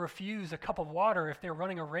ever refuse a cup of water if they're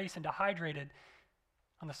running a race and dehydrated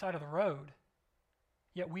on the side of the road.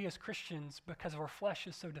 Yet we as Christians, because our flesh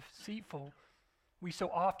is so deceitful, we so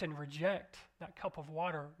often reject that cup of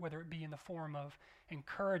water, whether it be in the form of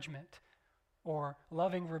encouragement or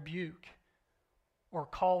loving rebuke or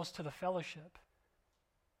calls to the fellowship.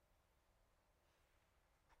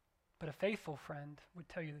 But a faithful friend would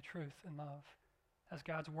tell you the truth in love, as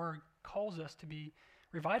God's word calls us to be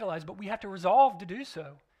revitalized, but we have to resolve to do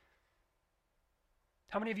so.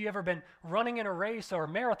 How many of you ever been running in a race or a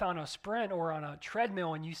marathon, or a sprint, or on a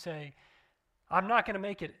treadmill, and you say, I'm not going to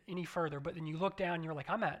make it any further, but then you look down and you're like,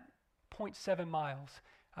 I'm at 0.7 miles.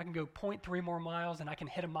 I can go 0.3 more miles and I can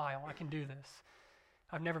hit a mile. I can do this.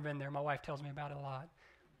 I've never been there. My wife tells me about it a lot.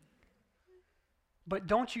 But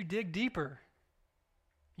don't you dig deeper?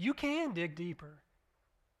 You can dig deeper.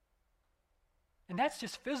 And that's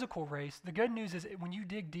just physical race. The good news is when you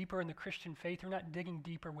dig deeper in the Christian faith, you're not digging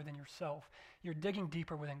deeper within yourself. You're digging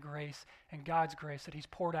deeper within grace and God's grace that he's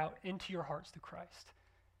poured out into your hearts through Christ.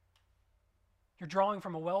 You're drawing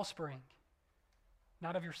from a wellspring,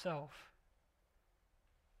 not of yourself.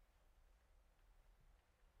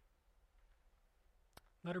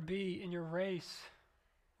 Letter B, in your race,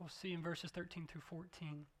 we'll see in verses 13 through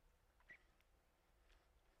 14.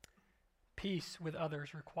 Peace with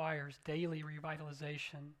others requires daily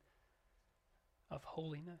revitalization of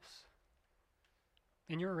holiness.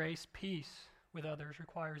 In your race, peace with others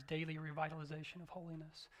requires daily revitalization of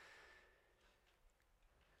holiness.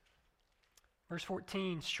 Verse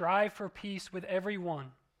 14, strive for peace with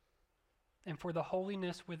everyone and for the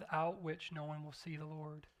holiness without which no one will see the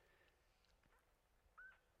Lord.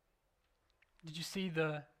 Did you see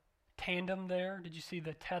the tandem there? Did you see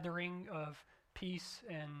the tethering of peace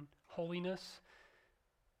and holiness?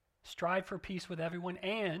 Strive for peace with everyone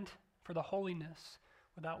and for the holiness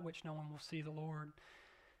without which no one will see the Lord.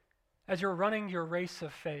 As you're running your race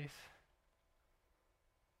of faith,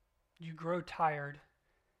 you grow tired,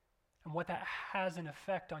 and what that has an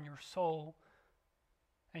effect on your soul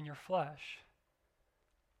and your flesh.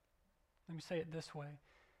 Let me say it this way.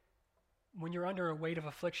 When you're under a weight of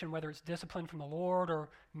affliction, whether it's discipline from the Lord or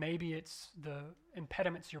maybe it's the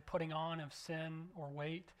impediments you're putting on of sin or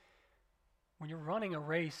weight, when you're running a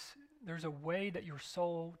race, there's a way that your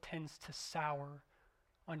soul tends to sour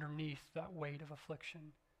underneath that weight of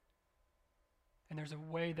affliction. And there's a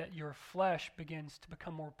way that your flesh begins to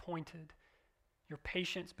become more pointed. Your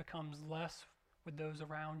patience becomes less with those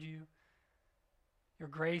around you. Your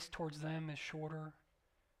grace towards them is shorter.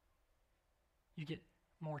 You get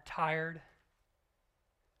more tired.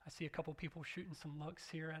 I see a couple people shooting some looks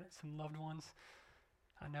here at some loved ones.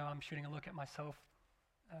 I know I'm shooting a look at myself.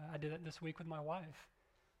 I did it this week with my wife.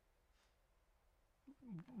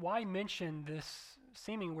 Why mention this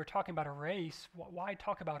seeming we're talking about a race? Why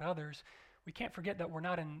talk about others? We can't forget that we're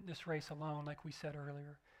not in this race alone, like we said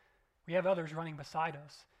earlier. We have others running beside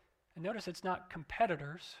us. And notice it's not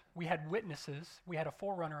competitors. We had witnesses. We had a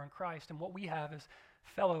forerunner in Christ. And what we have is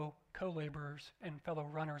fellow co-laborers and fellow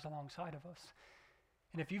runners alongside of us.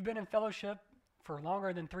 And if you've been in fellowship for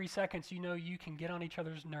longer than 3 seconds, you know you can get on each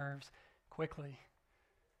other's nerves quickly.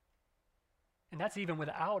 And that's even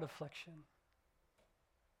without affliction.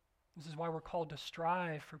 This is why we're called to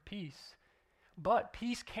strive for peace. But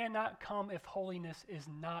peace cannot come if holiness is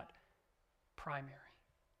not primary.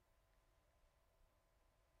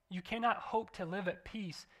 You cannot hope to live at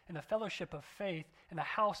peace in the fellowship of faith in the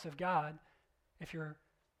house of God if you're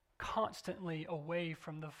constantly away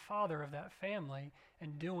from the father of that family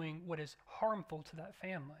and doing what is harmful to that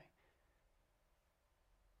family.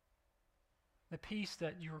 The peace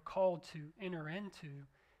that you're called to enter into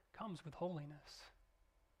comes with holiness.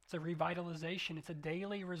 It's a revitalization. It's a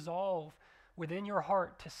daily resolve within your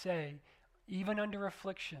heart to say, even under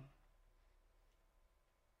affliction,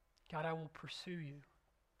 God, I will pursue you.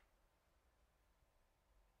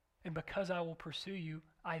 And because I will pursue you,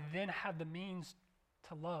 I then have the means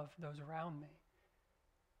to love those around me.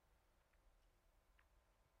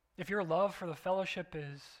 If your love for the fellowship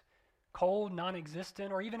is cold,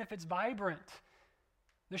 non-existent, or even if it's vibrant,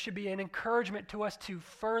 there should be an encouragement to us to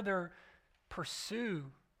further pursue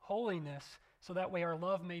holiness so that way our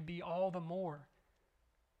love may be all the more.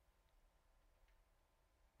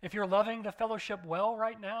 If you're loving the fellowship well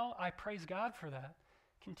right now, I praise God for that.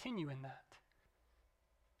 Continue in that.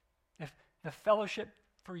 If the fellowship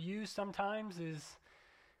for you sometimes is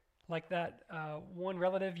like that one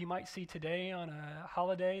relative you might see today on a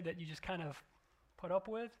holiday that you just kind of put up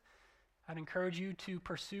with, I'd encourage you to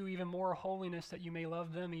pursue even more holiness that you may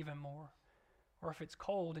love them even more. Or if it's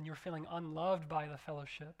cold and you're feeling unloved by the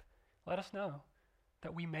fellowship, let us know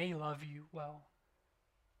that we may love you well.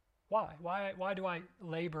 Why? Why do I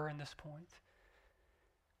labor in this point?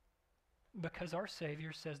 Because our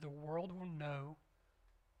Savior says the world will know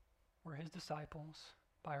we're his disciples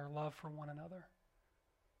by our love for one another.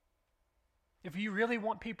 If you really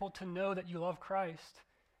want people to know that you love Christ,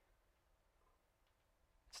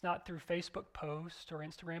 it's not through Facebook posts or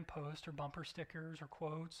Instagram posts or bumper stickers or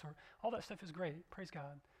quotes or all that stuff is great, praise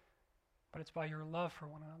God. But it's by your love for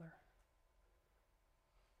one another.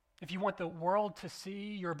 If you want the world to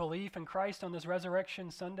see your belief in Christ on this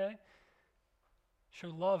Resurrection Sunday, show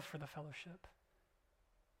love for the fellowship.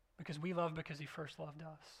 Because we love because he first loved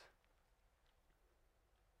us.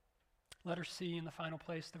 Letter C, in the final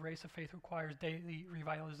place, the race of faith requires daily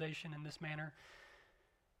revitalization in this manner.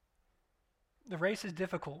 The race is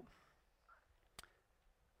difficult.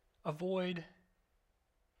 Avoid,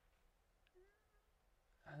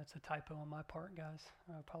 that's a typo on my part, guys.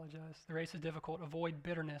 I apologize. The race is difficult. Avoid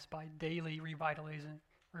bitterness by daily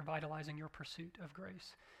revitalizing your pursuit of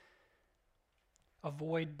grace.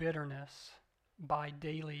 Avoid bitterness by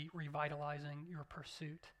daily revitalizing your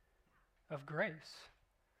pursuit of grace.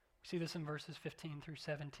 We see this in verses 15 through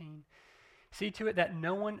 17. See to it that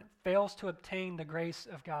no one fails to obtain the grace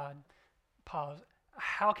of God. Pause.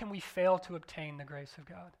 How can we fail to obtain the grace of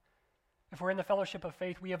God? If we're in the fellowship of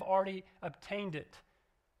faith, we have already obtained it.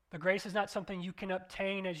 The grace is not something you can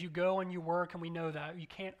obtain as you go and you work, and we know that. You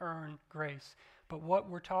can't earn grace. But what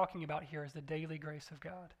we're talking about here is the daily grace of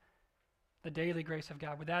God. The daily grace of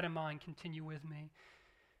God. With that in mind, continue with me.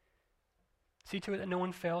 See to it that no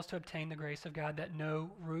one fails to obtain the grace of God, that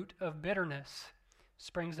no root of bitterness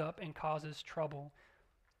springs up and causes trouble,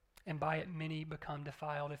 and by it many become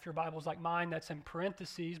defiled. If your Bible's like mine, that's in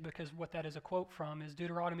parentheses, because what that is a quote from is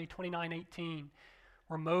Deuteronomy 29:18,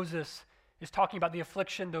 where Moses is talking about the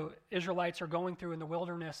affliction the Israelites are going through in the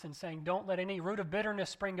wilderness and saying, don't let any root of bitterness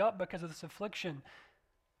spring up because of this affliction.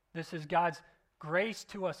 This is God's grace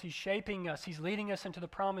to us. He's shaping us. He's leading us into the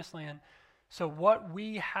promised land. So what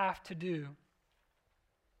we have to do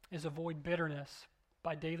is avoid bitterness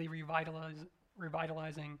by daily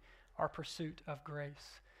revitalizing our pursuit of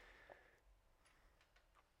grace.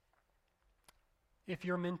 If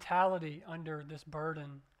your mentality under this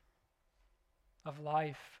burden of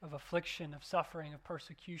life, of affliction, of suffering, of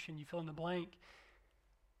persecution, you fill in the blank,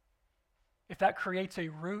 if that creates a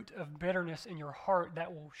root of bitterness in your heart,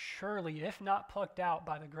 that will surely, if not plucked out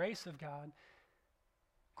by the grace of God,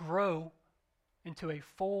 grow into a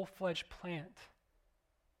full-fledged plant.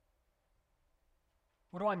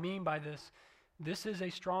 What do I mean by this? This is a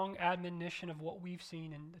strong admonition of what we've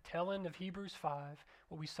seen in the tail end of Hebrews 5,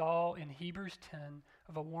 what we saw in Hebrews 10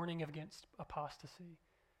 of a warning against apostasy.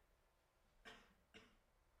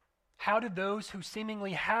 How did those who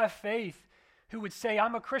seemingly have faith, who would say,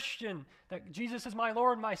 I'm a Christian, that Jesus is my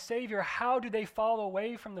Lord, my Savior, how do they fall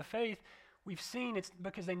away from the faith? We've seen it's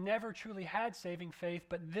because they never truly had saving faith,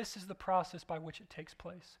 but this is the process by which it takes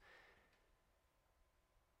place.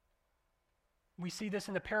 We see this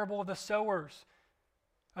in the parable of the sowers.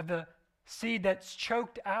 Of the seed that's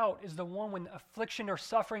choked out is the one when affliction or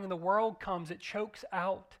suffering in the world comes, it chokes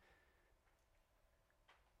out.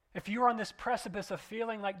 If you're on this precipice of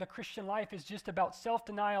feeling like the Christian life is just about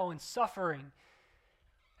self-denial and suffering,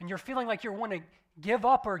 and you're feeling like you want to give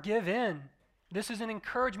up or give in, this is an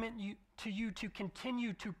encouragement to you to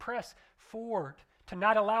continue to press forward, to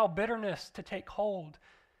not allow bitterness to take hold,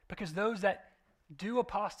 because those that do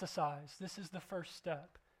apostatize, this is the first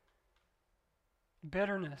step.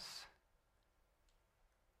 Bitterness.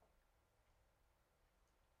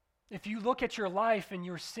 If you look at your life and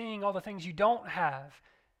you're seeing all the things you don't have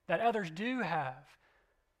that others do have,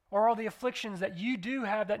 or all the afflictions that you do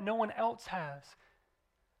have that no one else has,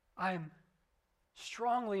 I'm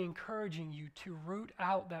strongly encouraging you to root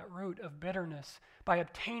out that root of bitterness by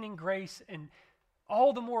obtaining grace, and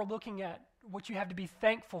all the more looking at what you have to be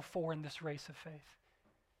thankful for in this race of faith.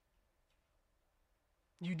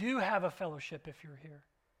 You do have a fellowship if you're here.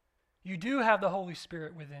 You do have the Holy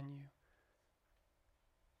Spirit within you.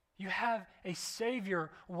 You have a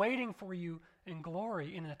Savior waiting for you in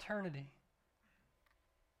glory in eternity.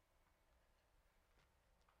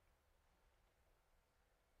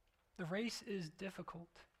 The race is difficult.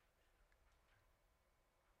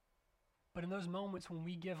 But in those moments when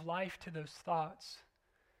we give life to those thoughts,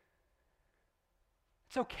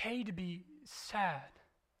 it's okay to be sad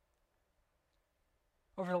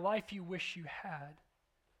over the life you wish you had,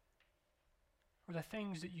 or the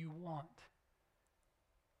things that you want.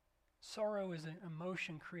 Sorrow is an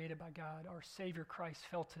emotion created by God. Our Savior Christ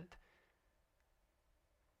felt it.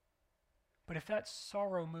 But if that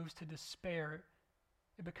sorrow moves to despair,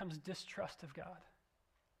 it becomes distrust of God.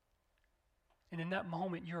 And in that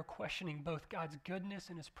moment, you're questioning both God's goodness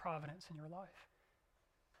and his providence in your life.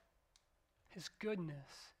 His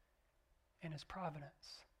goodness and his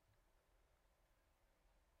providence.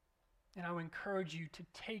 And I would encourage you to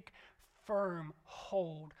take firm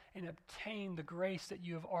hold and obtain the grace that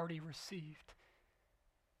you have already received.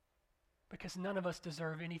 Because none of us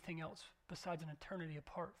deserve anything else besides an eternity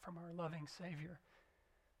apart from our loving Savior.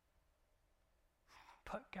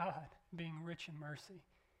 But God, being rich in mercy.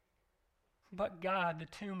 But God, the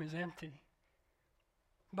tomb is empty.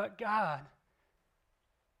 But God.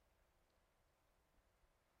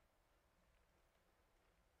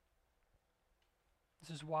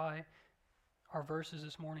 This is why our verses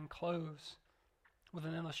this morning close with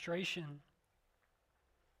an illustration.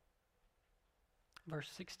 Verse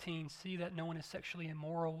 16, see that no one is sexually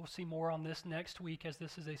immoral. We'll see more on this next week, as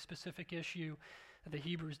this is a specific issue that the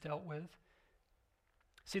Hebrews dealt with.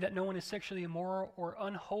 See that no one is sexually immoral or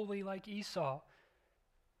unholy like Esau,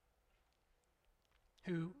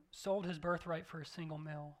 who sold his birthright for a single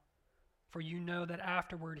meal. For you know that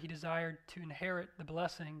afterward he desired to inherit the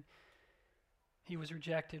blessing. He was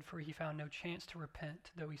rejected, for he found no chance to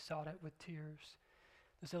repent, though he sought it with tears.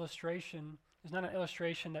 This illustration is not an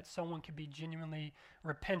illustration that someone could be genuinely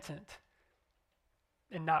repentant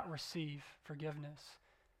and not receive forgiveness.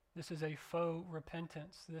 This is a faux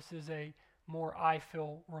repentance. This is a more I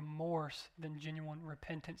feel remorse than genuine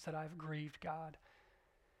repentance that I've grieved God.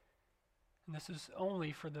 And this is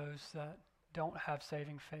only for those that don't have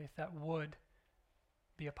saving faith, that would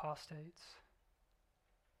be apostates.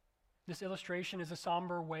 This illustration is a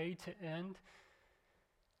somber way to end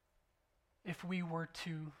if we were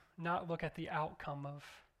to not look at the outcome of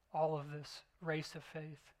all of this race of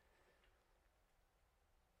faith.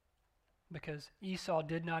 Because Esau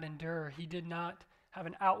did not endure. He did not have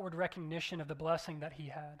an outward recognition of the blessing that he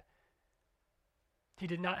had. He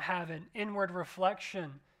did not have an inward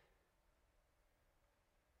reflection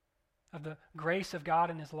of the grace of God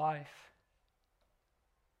in his life.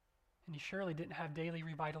 And he surely didn't have daily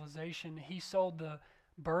revitalization. He sold the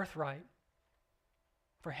birthright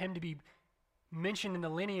for him to be mentioned in the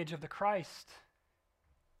lineage of the Christ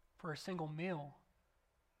for a single meal.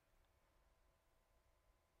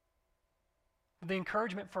 The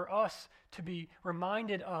encouragement for us to be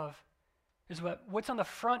reminded of is what's on the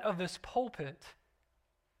front of this pulpit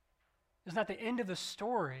is not the end of the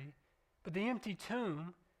story, but the empty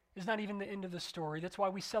tomb is not even the end of the story. That's why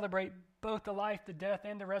we celebrate both the life, the death,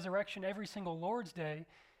 and the resurrection every single Lord's Day.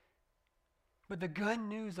 But the good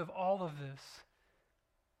news of all of this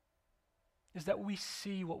is that we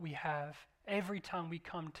see what we have every time we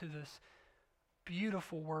come to this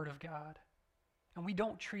beautiful Word of God. And we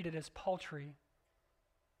don't treat it as paltry,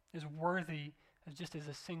 as worthy, as just as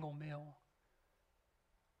a single meal.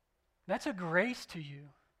 That's a grace to you.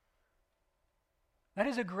 That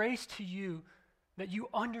is a grace to you that you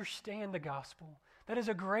understand the gospel. That is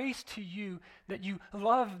a grace to you that you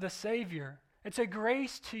love the Savior. It's a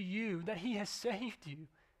grace to you that He has saved you.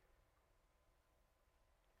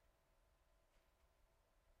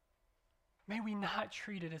 May we not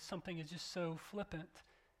treat it as something that's just so flippant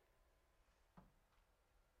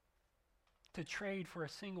to trade for a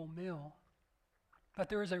single meal. But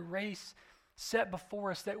there is a race set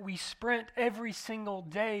before us that we sprint every single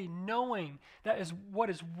day, knowing that is what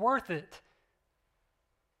is worth it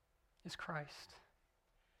is Christ.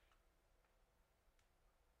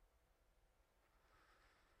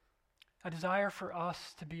 I desire for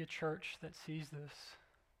us to be a church that sees this.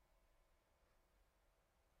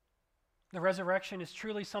 The resurrection is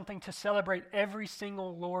truly something to celebrate every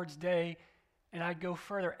single Lord's Day, and I'd go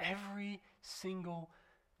further, every single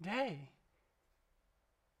day.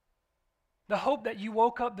 The hope that you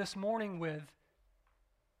woke up this morning with,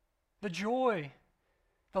 the joy,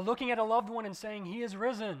 the looking at a loved one and saying, He is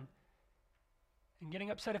risen, and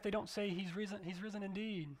getting upset if they don't say He's risen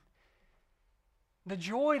indeed. The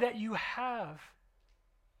joy that you have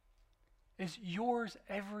is yours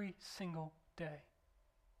every single day.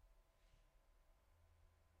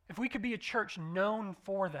 If we could be a church known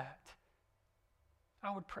for that,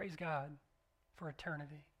 I would praise God for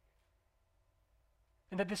eternity.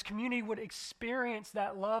 And that this community would experience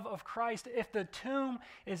that love of Christ. If the tomb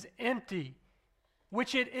is empty,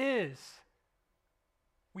 which it is,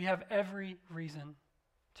 we have every reason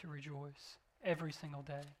to rejoice every single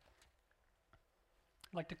day.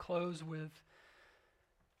 I'd like to close with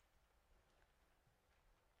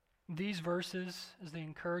these verses as the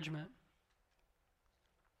encouragement.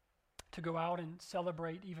 to go out and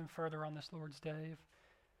celebrate even further on this Lord's Day.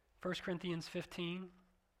 1 Corinthians 15.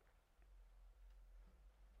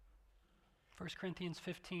 1 Corinthians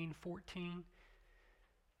 15:14.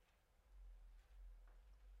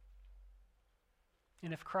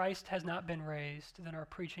 And if Christ has not been raised, then our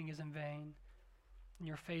preaching is in vain, and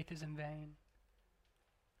your faith is in vain.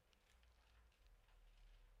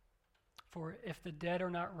 For if the dead are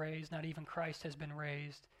not raised, not even Christ has been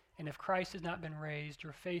raised. And if Christ has not been raised,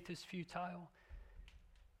 your faith is futile,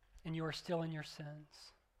 and you are still in your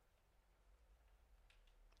sins.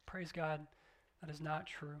 Praise God, that is not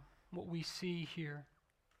true. What we see here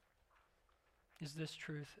is this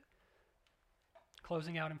truth.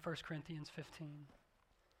 Closing out in 1 Corinthians 15.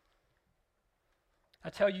 I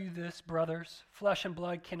tell you this, brothers, flesh and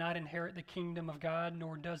blood cannot inherit the kingdom of God,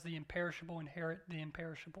 nor does the imperishable inherit the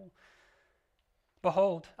imperishable.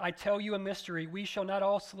 Behold, I tell you a mystery. We shall not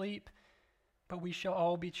all sleep, but we shall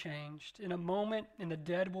all be changed. In a moment, and the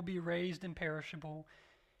dead will be raised imperishable,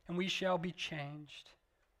 and we shall be changed.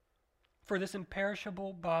 For this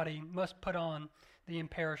imperishable body must put on the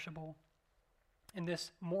imperishable, and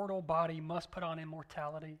this mortal body must put on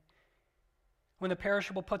immortality. When the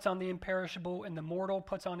perishable puts on the imperishable, and the mortal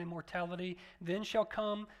puts on immortality, then shall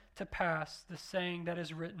come to pass the saying that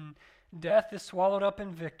is written, Death is swallowed up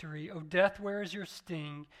in victory. O death, where is your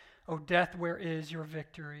sting? O death, where is your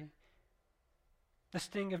victory? The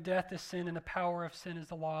sting of death is sin, and the power of sin is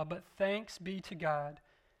the law. But thanks be to God,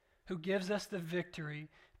 who gives us the victory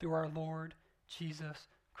through our Lord Jesus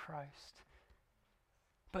Christ.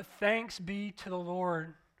 But thanks be to the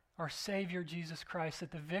Lord, our Savior Jesus Christ,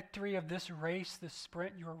 that the victory of this race, this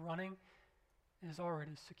sprint you are running, is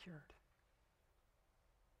already secured.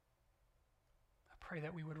 I pray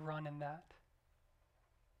that we would run in that.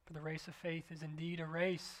 For the race of faith is indeed a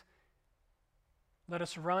race. Let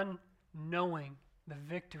us run knowing the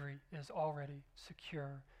victory is already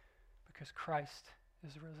secure because Christ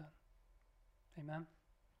is risen. Amen.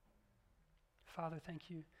 Father, thank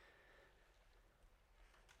you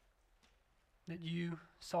that you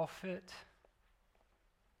saw fit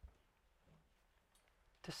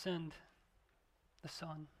to send the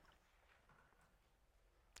Son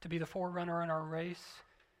to be the forerunner in our race,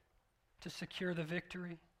 to secure the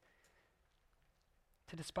victory,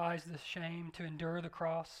 to despise the shame, to endure the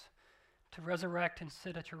cross, to resurrect and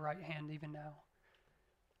sit at your right hand even now.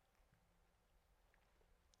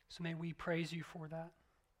 So may we praise you for that.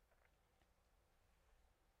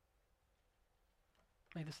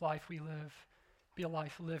 May this life we live be a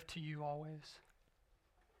life lived to you always.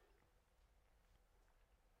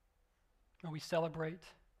 May we celebrate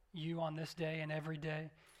you on this day and every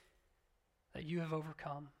day that you have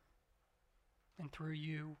overcome. And through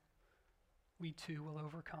you, we too will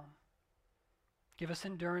overcome. Give us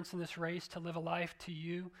endurance in this race to live a life to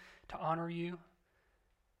you, to honor you,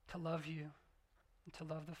 to love you, and to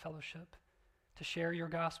love the fellowship, to share your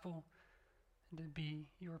gospel, and to be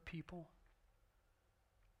your people.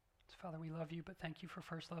 So, Father, we love you, but thank you for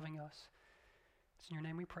first loving us. It's in your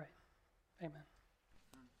name we pray. Amen.